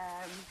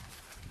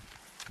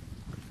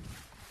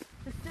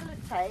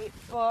facilitate,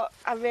 but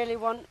I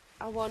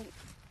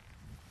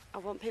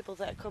want people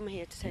that come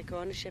here to take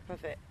ownership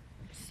of it.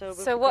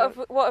 So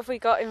what have we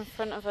got in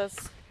front of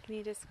us? Can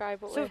you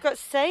describe what? So we've got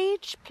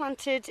sage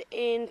planted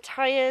in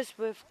tyres.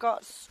 We've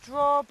got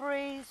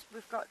strawberries.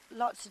 We've got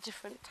lots of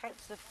different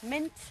types of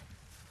mint.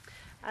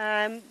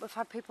 We've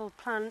had people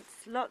plant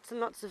lots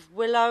and lots of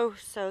willow,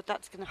 so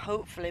that's going to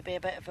hopefully be a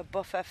bit of a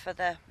buffer for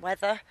the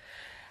weather.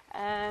 We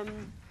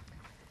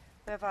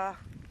have our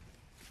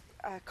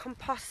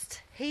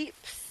compost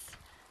heaps,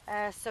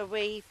 so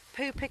we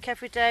poo pick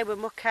every day, we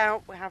muck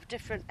out, we have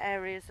different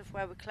areas of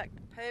where we collect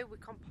the poo, we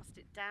compost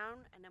it down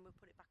and then we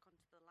put it back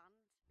onto the land.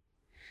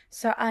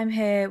 So I'm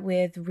here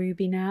with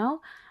Ruby now.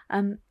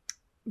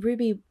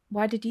 Ruby,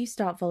 why did you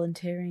start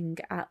volunteering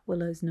at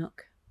Willows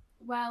Nook?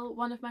 Well,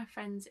 one of my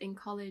friends in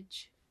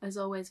college has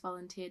always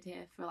volunteered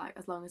here for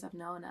as long as I've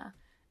known her,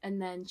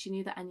 and then she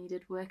knew that I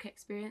needed work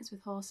experience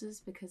with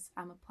horses because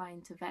I'm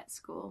applying to vet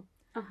school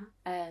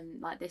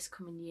this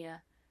coming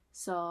year.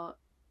 So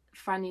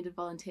Fran needed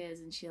volunteers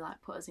and she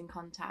put us in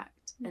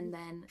contact, and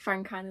then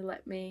Fran kind of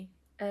let me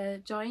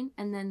join,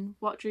 and then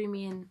what drew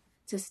me in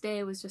to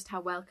stay was just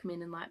how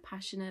welcoming and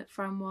passionate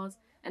Fran was,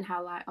 and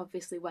how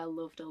obviously well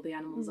loved all the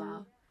animals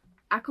are.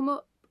 I come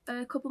up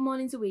a couple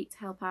mornings a week to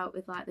help out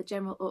with the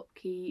general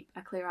upkeep.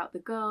 I clear out the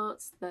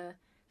goats, the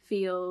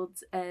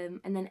fields, and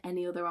then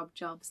any other odd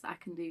jobs that I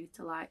can do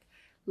to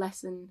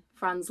lessen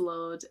Fran's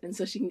load, and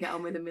so she can get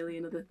on with a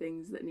million other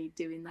things that need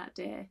doing that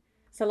day.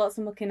 So lots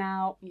of mucking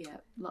out. Yeah,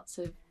 lots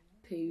of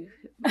poo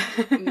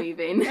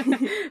moving.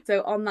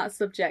 So on that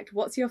subject,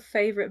 what's your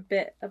favourite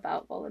bit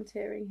about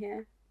volunteering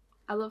here?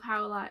 I love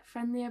how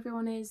friendly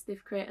everyone is.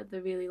 They've created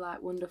the really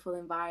wonderful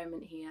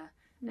environment here,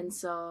 and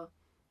so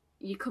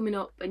you're coming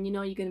up and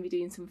you're going to be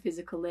doing some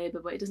physical labour,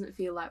 but it doesn't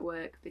feel like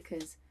work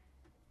because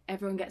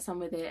everyone gets on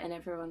with it and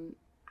everyone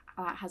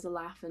has a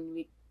laugh, and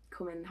we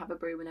come in and have a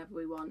brew whenever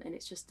we want, and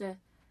it's just a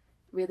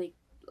really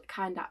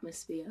kind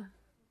atmosphere.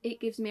 It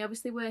gives me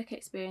obviously work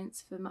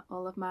experience for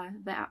all of my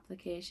vet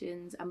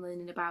applications. I'm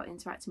learning about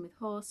interacting with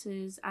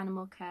horses,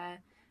 animal care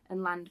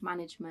and land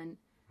management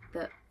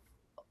that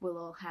will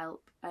all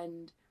help.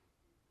 And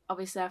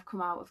obviously I've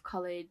come out of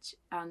college,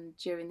 and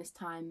during this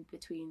time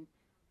between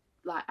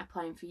like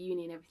applying for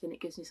uni and everything,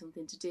 it gives me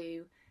something to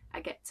do.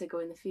 I get to go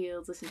in the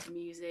fields, listen to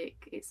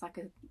music.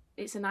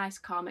 It's a nice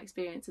calm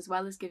experience as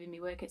well as giving me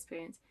work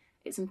experience.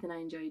 It's something I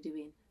enjoy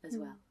doing as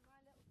well.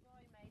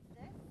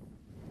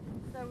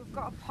 So we've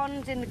got a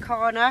pond in the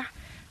corner.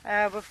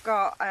 We've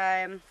got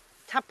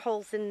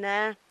tadpoles in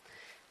there.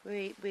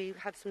 We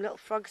had some little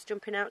frogs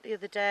jumping out the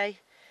other day.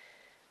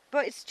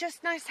 But it's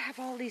just nice to have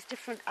all these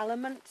different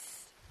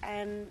elements.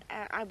 And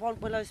I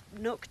want Willows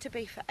Nook to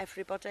be for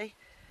everybody.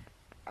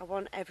 I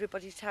want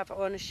everybody to have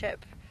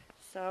ownership.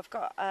 So I've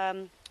got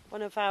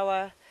one of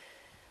our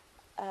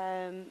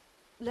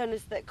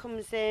learners that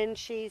comes in.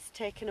 She's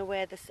taken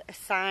away a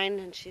sign,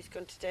 and she's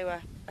going to do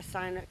a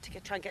sign to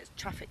try and get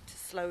traffic to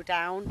slow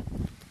down.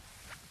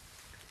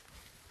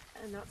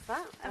 And that's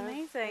that.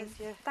 Amazing.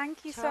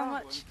 Thank you so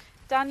chart. much.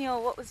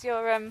 Daniel, what was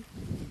your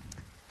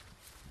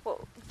what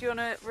do you want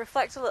to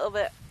reflect a little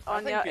bit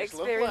on your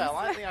experience? Lovely.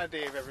 I like the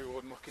idea of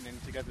everyone looking in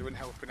together and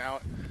helping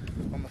out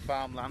on the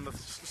farmland.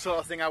 That's the sort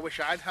of thing I wish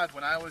I'd had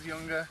when I was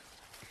younger.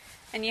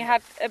 And you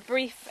had a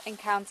brief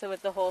encounter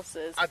with the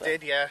horses. I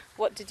did, yeah.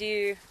 What did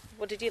you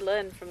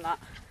learn from that?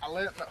 I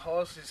learnt that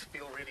horses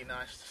feel really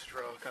nice to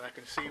stroke, and I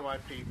can see why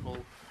people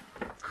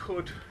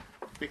could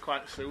be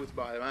quite soothed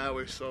by them. I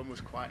always saw them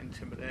as quite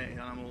intimidating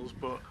animals,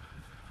 but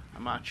I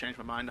might change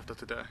my mind after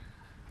today.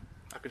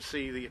 I can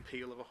see the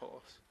appeal of a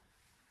horse.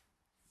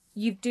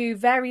 You do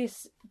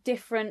various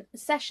different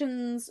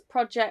sessions,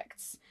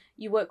 projects.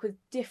 You work with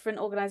different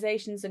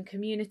organisations and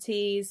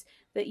communities.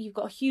 That you've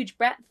got a huge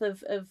breadth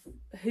of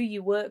who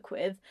you work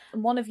with.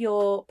 And one of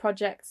your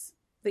projects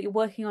that you're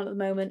working on at the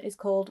moment is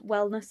called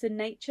Wellness in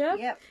Nature.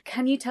 Yep.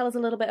 Can you tell us a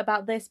little bit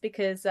about this?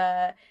 Because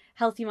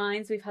Healthy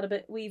Minds,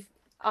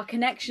 our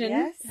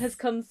connection has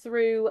come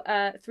through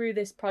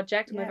this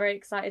project, and we're very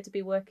excited to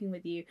be working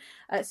with you.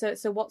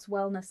 So what's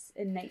Wellness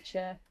in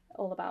Nature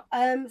all about?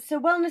 So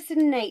Wellness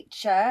in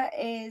Nature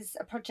is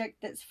a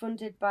project that's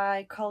funded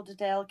by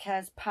Calderdale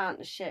Care's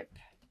Partnership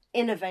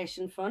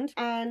Innovation Fund,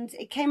 and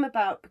it came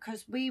about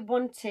because we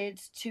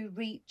wanted to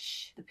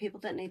reach the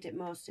people that need it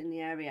most in the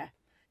area.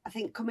 I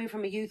think coming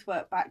from a youth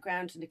work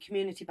background and a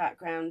community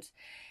background,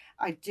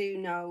 I do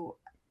know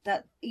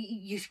that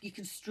you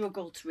can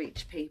struggle to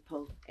reach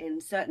people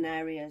in certain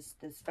areas.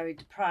 There's very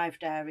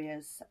deprived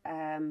areas,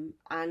 and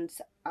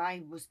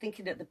I was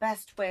thinking that the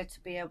best way to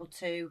be able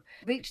to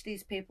reach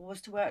these people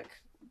was to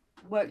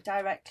work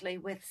directly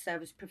with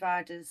service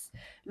providers,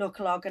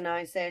 local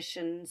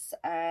organisations,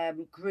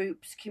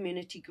 groups,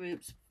 community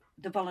groups,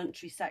 the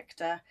voluntary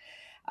sector.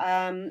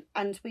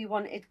 And we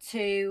wanted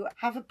to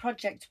have a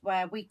project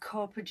where we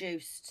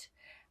co-produced,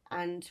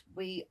 and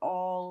we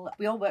all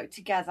worked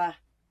together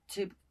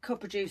to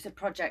co-produce a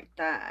project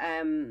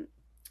that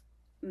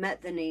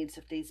met the needs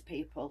of these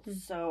people.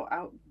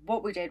 So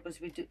what we did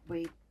was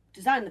we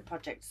designed the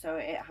project so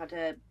it had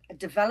a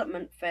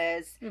development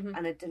phase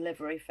and a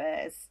delivery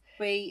phase.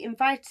 We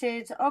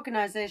invited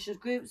organisations,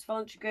 groups,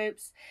 voluntary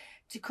groups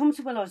to come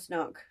to Willows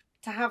Nook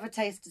to have a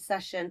taster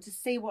session, to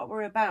see what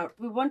we're about.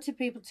 We wanted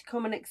people to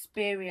come and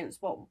experience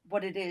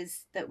what it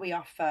is that we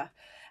offer.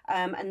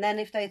 And then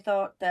if they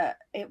thought that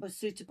it was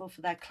suitable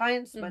for their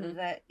clients, whether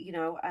that,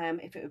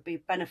 if it would be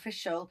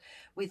beneficial,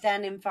 we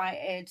then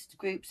invited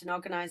groups and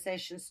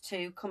organisations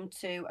to come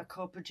to a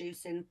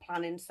co-producing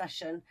planning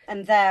session.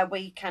 And there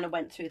we kind of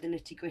went through the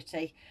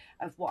nitty-gritty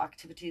of what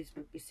activities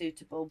would be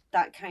suitable.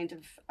 That kind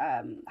of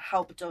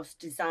helped us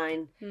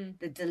design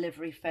the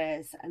delivery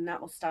phase, and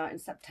that will start in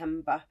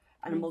September.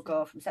 And we'll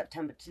go from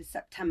September to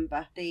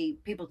September. The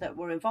people that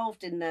were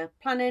involved in the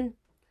planning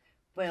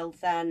will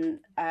then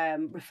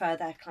refer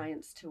their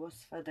clients to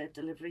us for the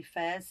delivery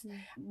phase.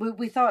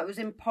 We thought it was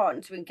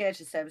important to engage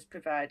the service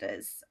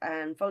providers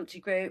and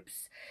voluntary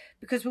groups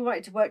because we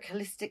wanted to work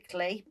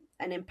holistically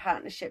and in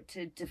partnership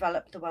to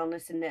develop the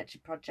Wellness in Nature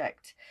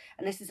project.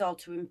 And this is all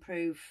to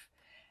improve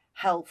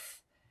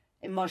health,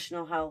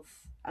 emotional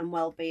health and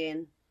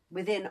well-being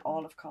within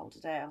all of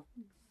Calderdale.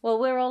 Well,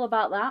 we're all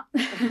about that.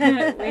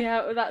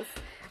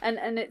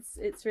 And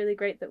it's really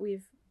great that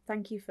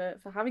thank you for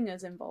having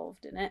us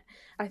involved in it.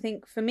 I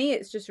think for me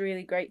it's just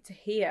really great to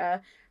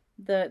hear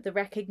the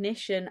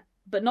recognition,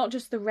 but not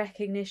just the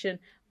recognition,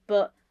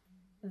 but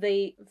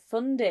the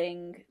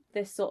funding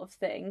this sort of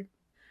thing.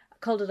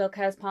 Calderdale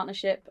Care's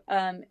Partnership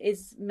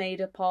is made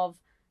up of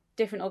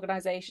different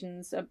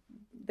organisations,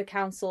 the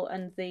council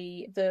and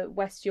the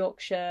West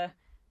Yorkshire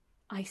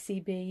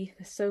ICB.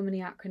 There's so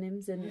many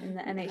acronyms in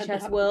the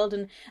NHS world,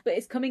 but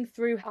it's coming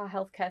through our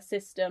healthcare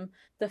system.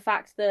 The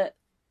fact that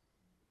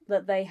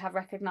they have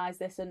recognised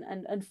this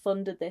and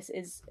funded this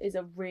is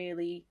a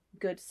really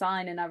good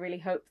sign, and I really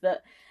hope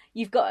that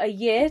you've got a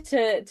year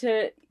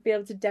to be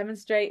able to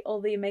demonstrate all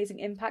the amazing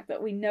impact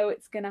that we know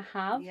it's going to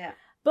have. Yeah.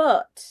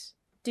 But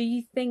do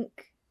you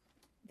think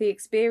the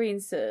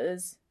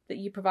experiences that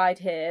you provide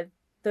here,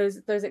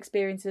 those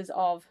experiences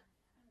of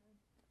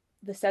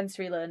the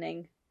sensory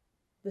learning,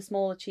 the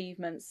small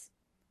achievements,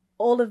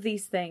 all of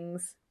these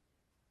things,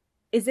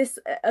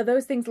 are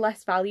those things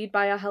less valued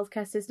by our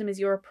healthcare system? Is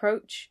your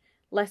approach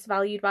less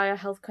valued by our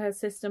healthcare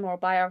system or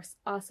by our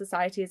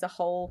society as a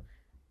whole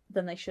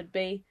than they should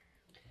be?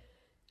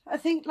 I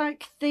think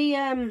like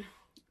the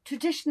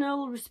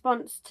traditional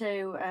response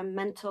to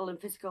mental and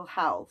physical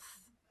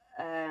health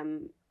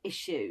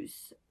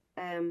issues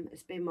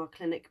has been more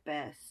clinic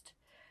based,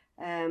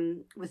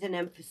 with an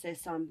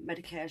emphasis on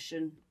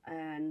medication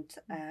and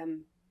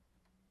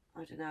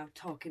I don't know,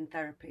 talking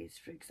therapies,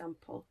 for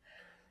example.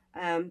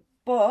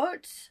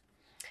 But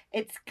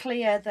it's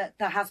clear that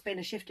there has been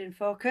a shift in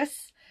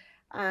focus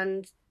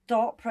and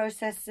thought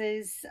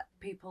processes,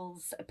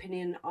 people's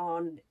opinion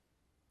on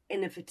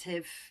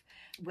innovative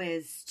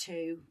ways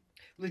to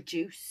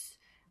reduce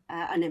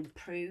and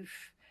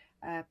improve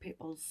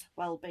people's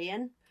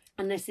well-being.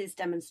 And this is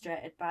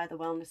demonstrated by the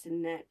Wellness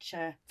in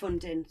Nature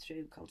funding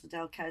through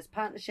Calderdale Cares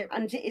Partnership.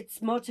 And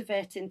it's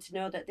motivating to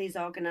know that these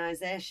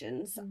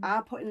organisations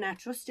are putting their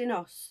trust in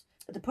us.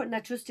 They're putting their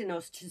trust in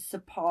us to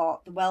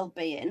support the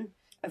well-being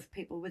of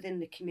people within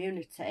the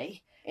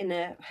community in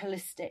a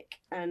holistic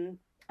and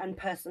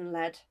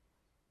person-led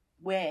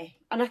way.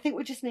 And I think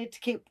we just need to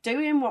keep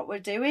doing what we're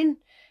doing,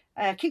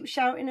 keep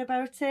shouting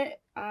about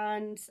it,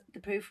 and the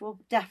proof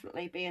will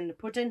definitely be in the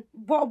pudding.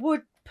 What I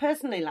would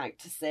personally like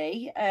to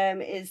see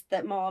is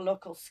that more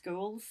local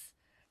schools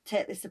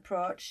take this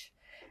approach,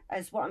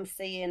 as what I'm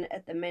seeing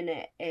at the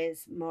minute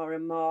is more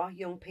and more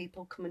young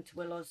people coming to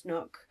Willows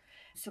Nook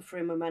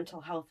suffering with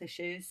mental health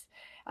issues,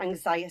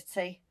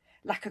 anxiety,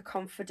 lack of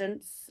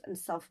confidence and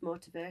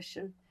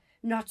self-motivation.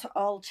 Not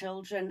all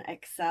children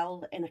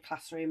excel in a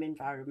classroom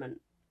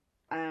environment,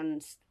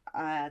 and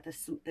there's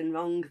something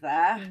wrong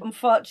there.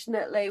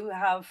 Unfortunately, we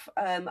have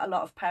a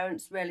lot of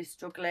parents really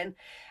struggling.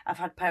 I've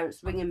had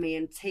parents ringing me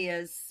in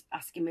tears,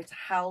 asking me to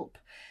help.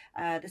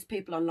 There's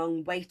people on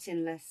long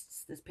waiting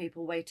lists. There's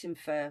people waiting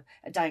for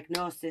a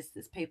diagnosis.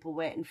 There's people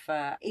waiting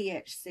for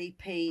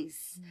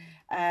EHCPs.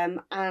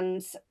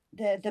 And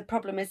the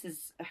problem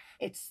is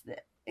it's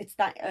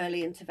that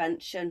early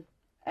intervention,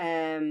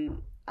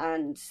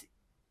 and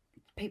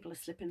people are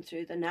slipping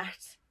through the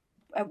net.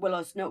 At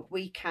Willows Nook,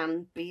 we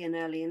can be an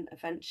early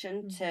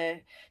intervention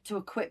to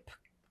equip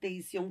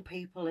these young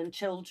people and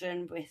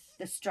children with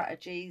the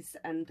strategies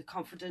and the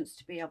confidence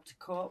to be able to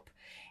cope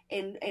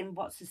in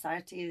what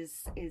society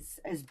is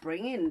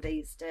bringing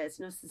these days.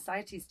 You know,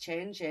 society's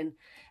changing,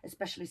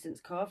 especially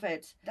since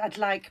COVID. I'd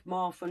like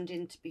more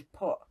funding to be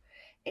put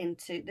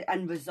into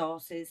and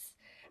resources,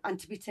 and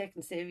to be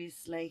taken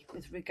seriously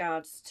with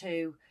regards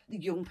to the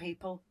young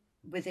people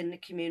within the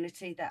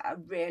community that are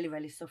really,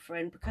 really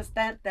suffering, because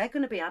they're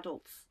going to be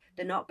adults.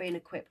 They're not being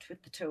equipped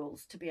with the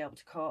tools to be able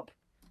to cope.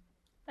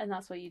 And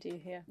that's what you do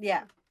here.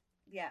 Yeah.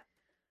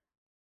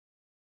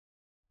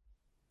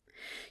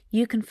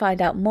 You can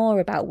find out more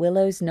about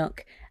Willows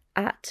Nook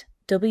at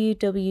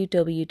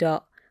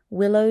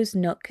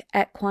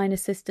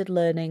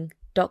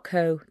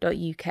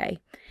www.willowsnookequineassistedlearning.co.uk,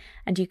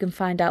 and you can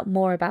find out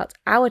more about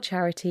our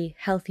charity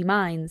Healthy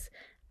Minds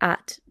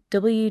at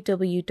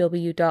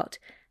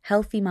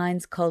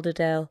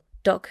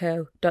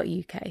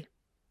www.healthymindcalderdale.co.uk.